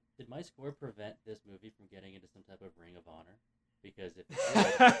score prevent this movie from getting into some type of Ring of Honor? Because if it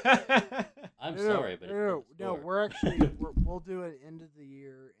did, I'm sorry, but no, it's the score. we'll do it end of the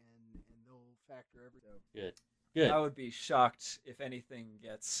year and they'll factor everything. Good. I would be shocked if anything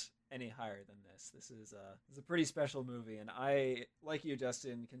gets any higher than this. This is a pretty special movie, and I, like you,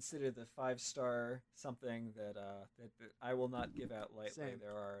 Justin, consider the 5-star something that I will not give out lightly. Same.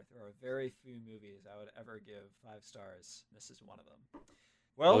 There are very few movies I would ever give 5 stars. This is one of them.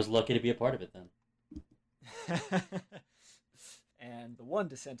 Well, I was lucky to be a part of it then. And the one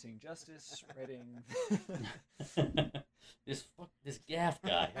dissenting justice writing this gaff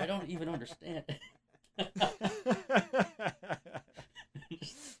guy. I don't even understand.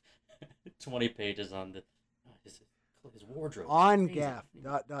 20 pages on his wardrobe. On Crazy. gaff. ...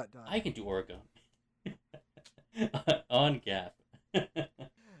 I can do origami. On gaff.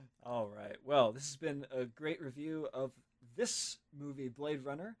 All right. Well, this has been a great review of this movie, Blade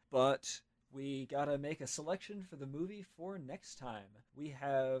Runner, but we gotta make a selection for the movie for next time. We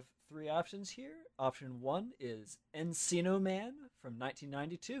have 3 options here. Option 1 is Encino Man from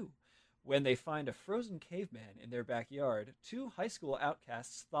 1992. When they find a frozen caveman in their backyard, 2 high school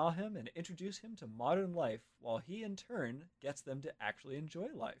outcasts thaw him and introduce him to modern life, while he in turn gets them to actually enjoy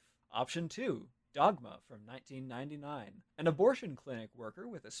life. Option 2, Dogma from 1999. An abortion clinic worker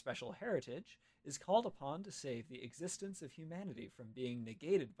with a special heritage is called upon to save the existence of humanity from being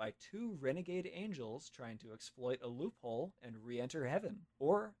negated by 2 renegade angels trying to exploit a loophole and re-enter heaven.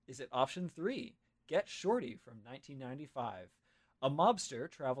 Or is it option 3, Get Shorty from 1995? A mobster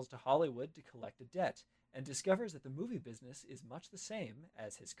travels to Hollywood to collect a debt and discovers that the movie business is much the same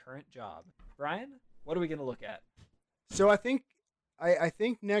as his current job. Brian, what are we going to look at? So I think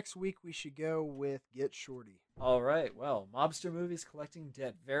next week we should go with Get Shorty. All right. Well, mobster movies collecting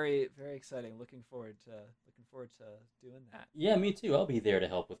debt. Very, very exciting. Looking forward to doing that. Yeah, me too. I'll be there to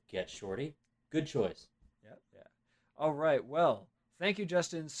help with Get Shorty. Good choice. Yep. Yeah. All right. Well, thank you,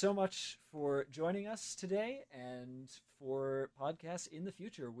 Justin, so much for joining us today and for podcasts in the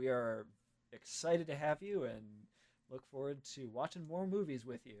future. We are excited to have you and look forward to watching more movies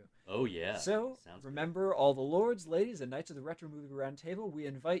with you. Oh, yeah. So, Sounds remember, all the lords, ladies, and knights of the Retro Movie Roundtable, we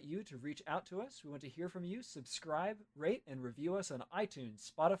invite you to reach out to us. We want to hear from you. Subscribe, rate, and review us on iTunes,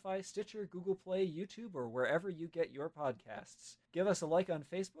 Spotify, Stitcher, Google Play, YouTube, or wherever you get your podcasts. Give us a like on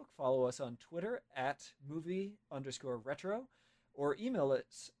Facebook. Follow us on Twitter at movie_retro. Or email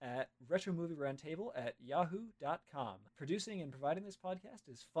us at retromovieroundtable@yahoo.com. Producing and providing this podcast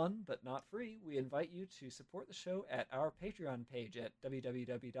is fun but not free. We invite you to support the show at our Patreon page at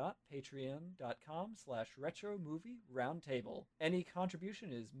www.patreon.com/retromovieroundtable. Any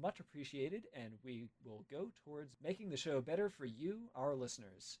contribution is much appreciated, and we will go towards making the show better for you, our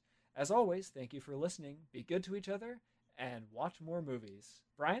listeners. As always, thank you for listening. Be good to each other, and watch more movies.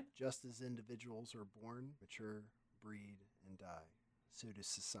 Brian? Just as individuals are born, mature, breed, and die, so do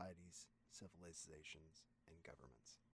societies, civilizations, and governments.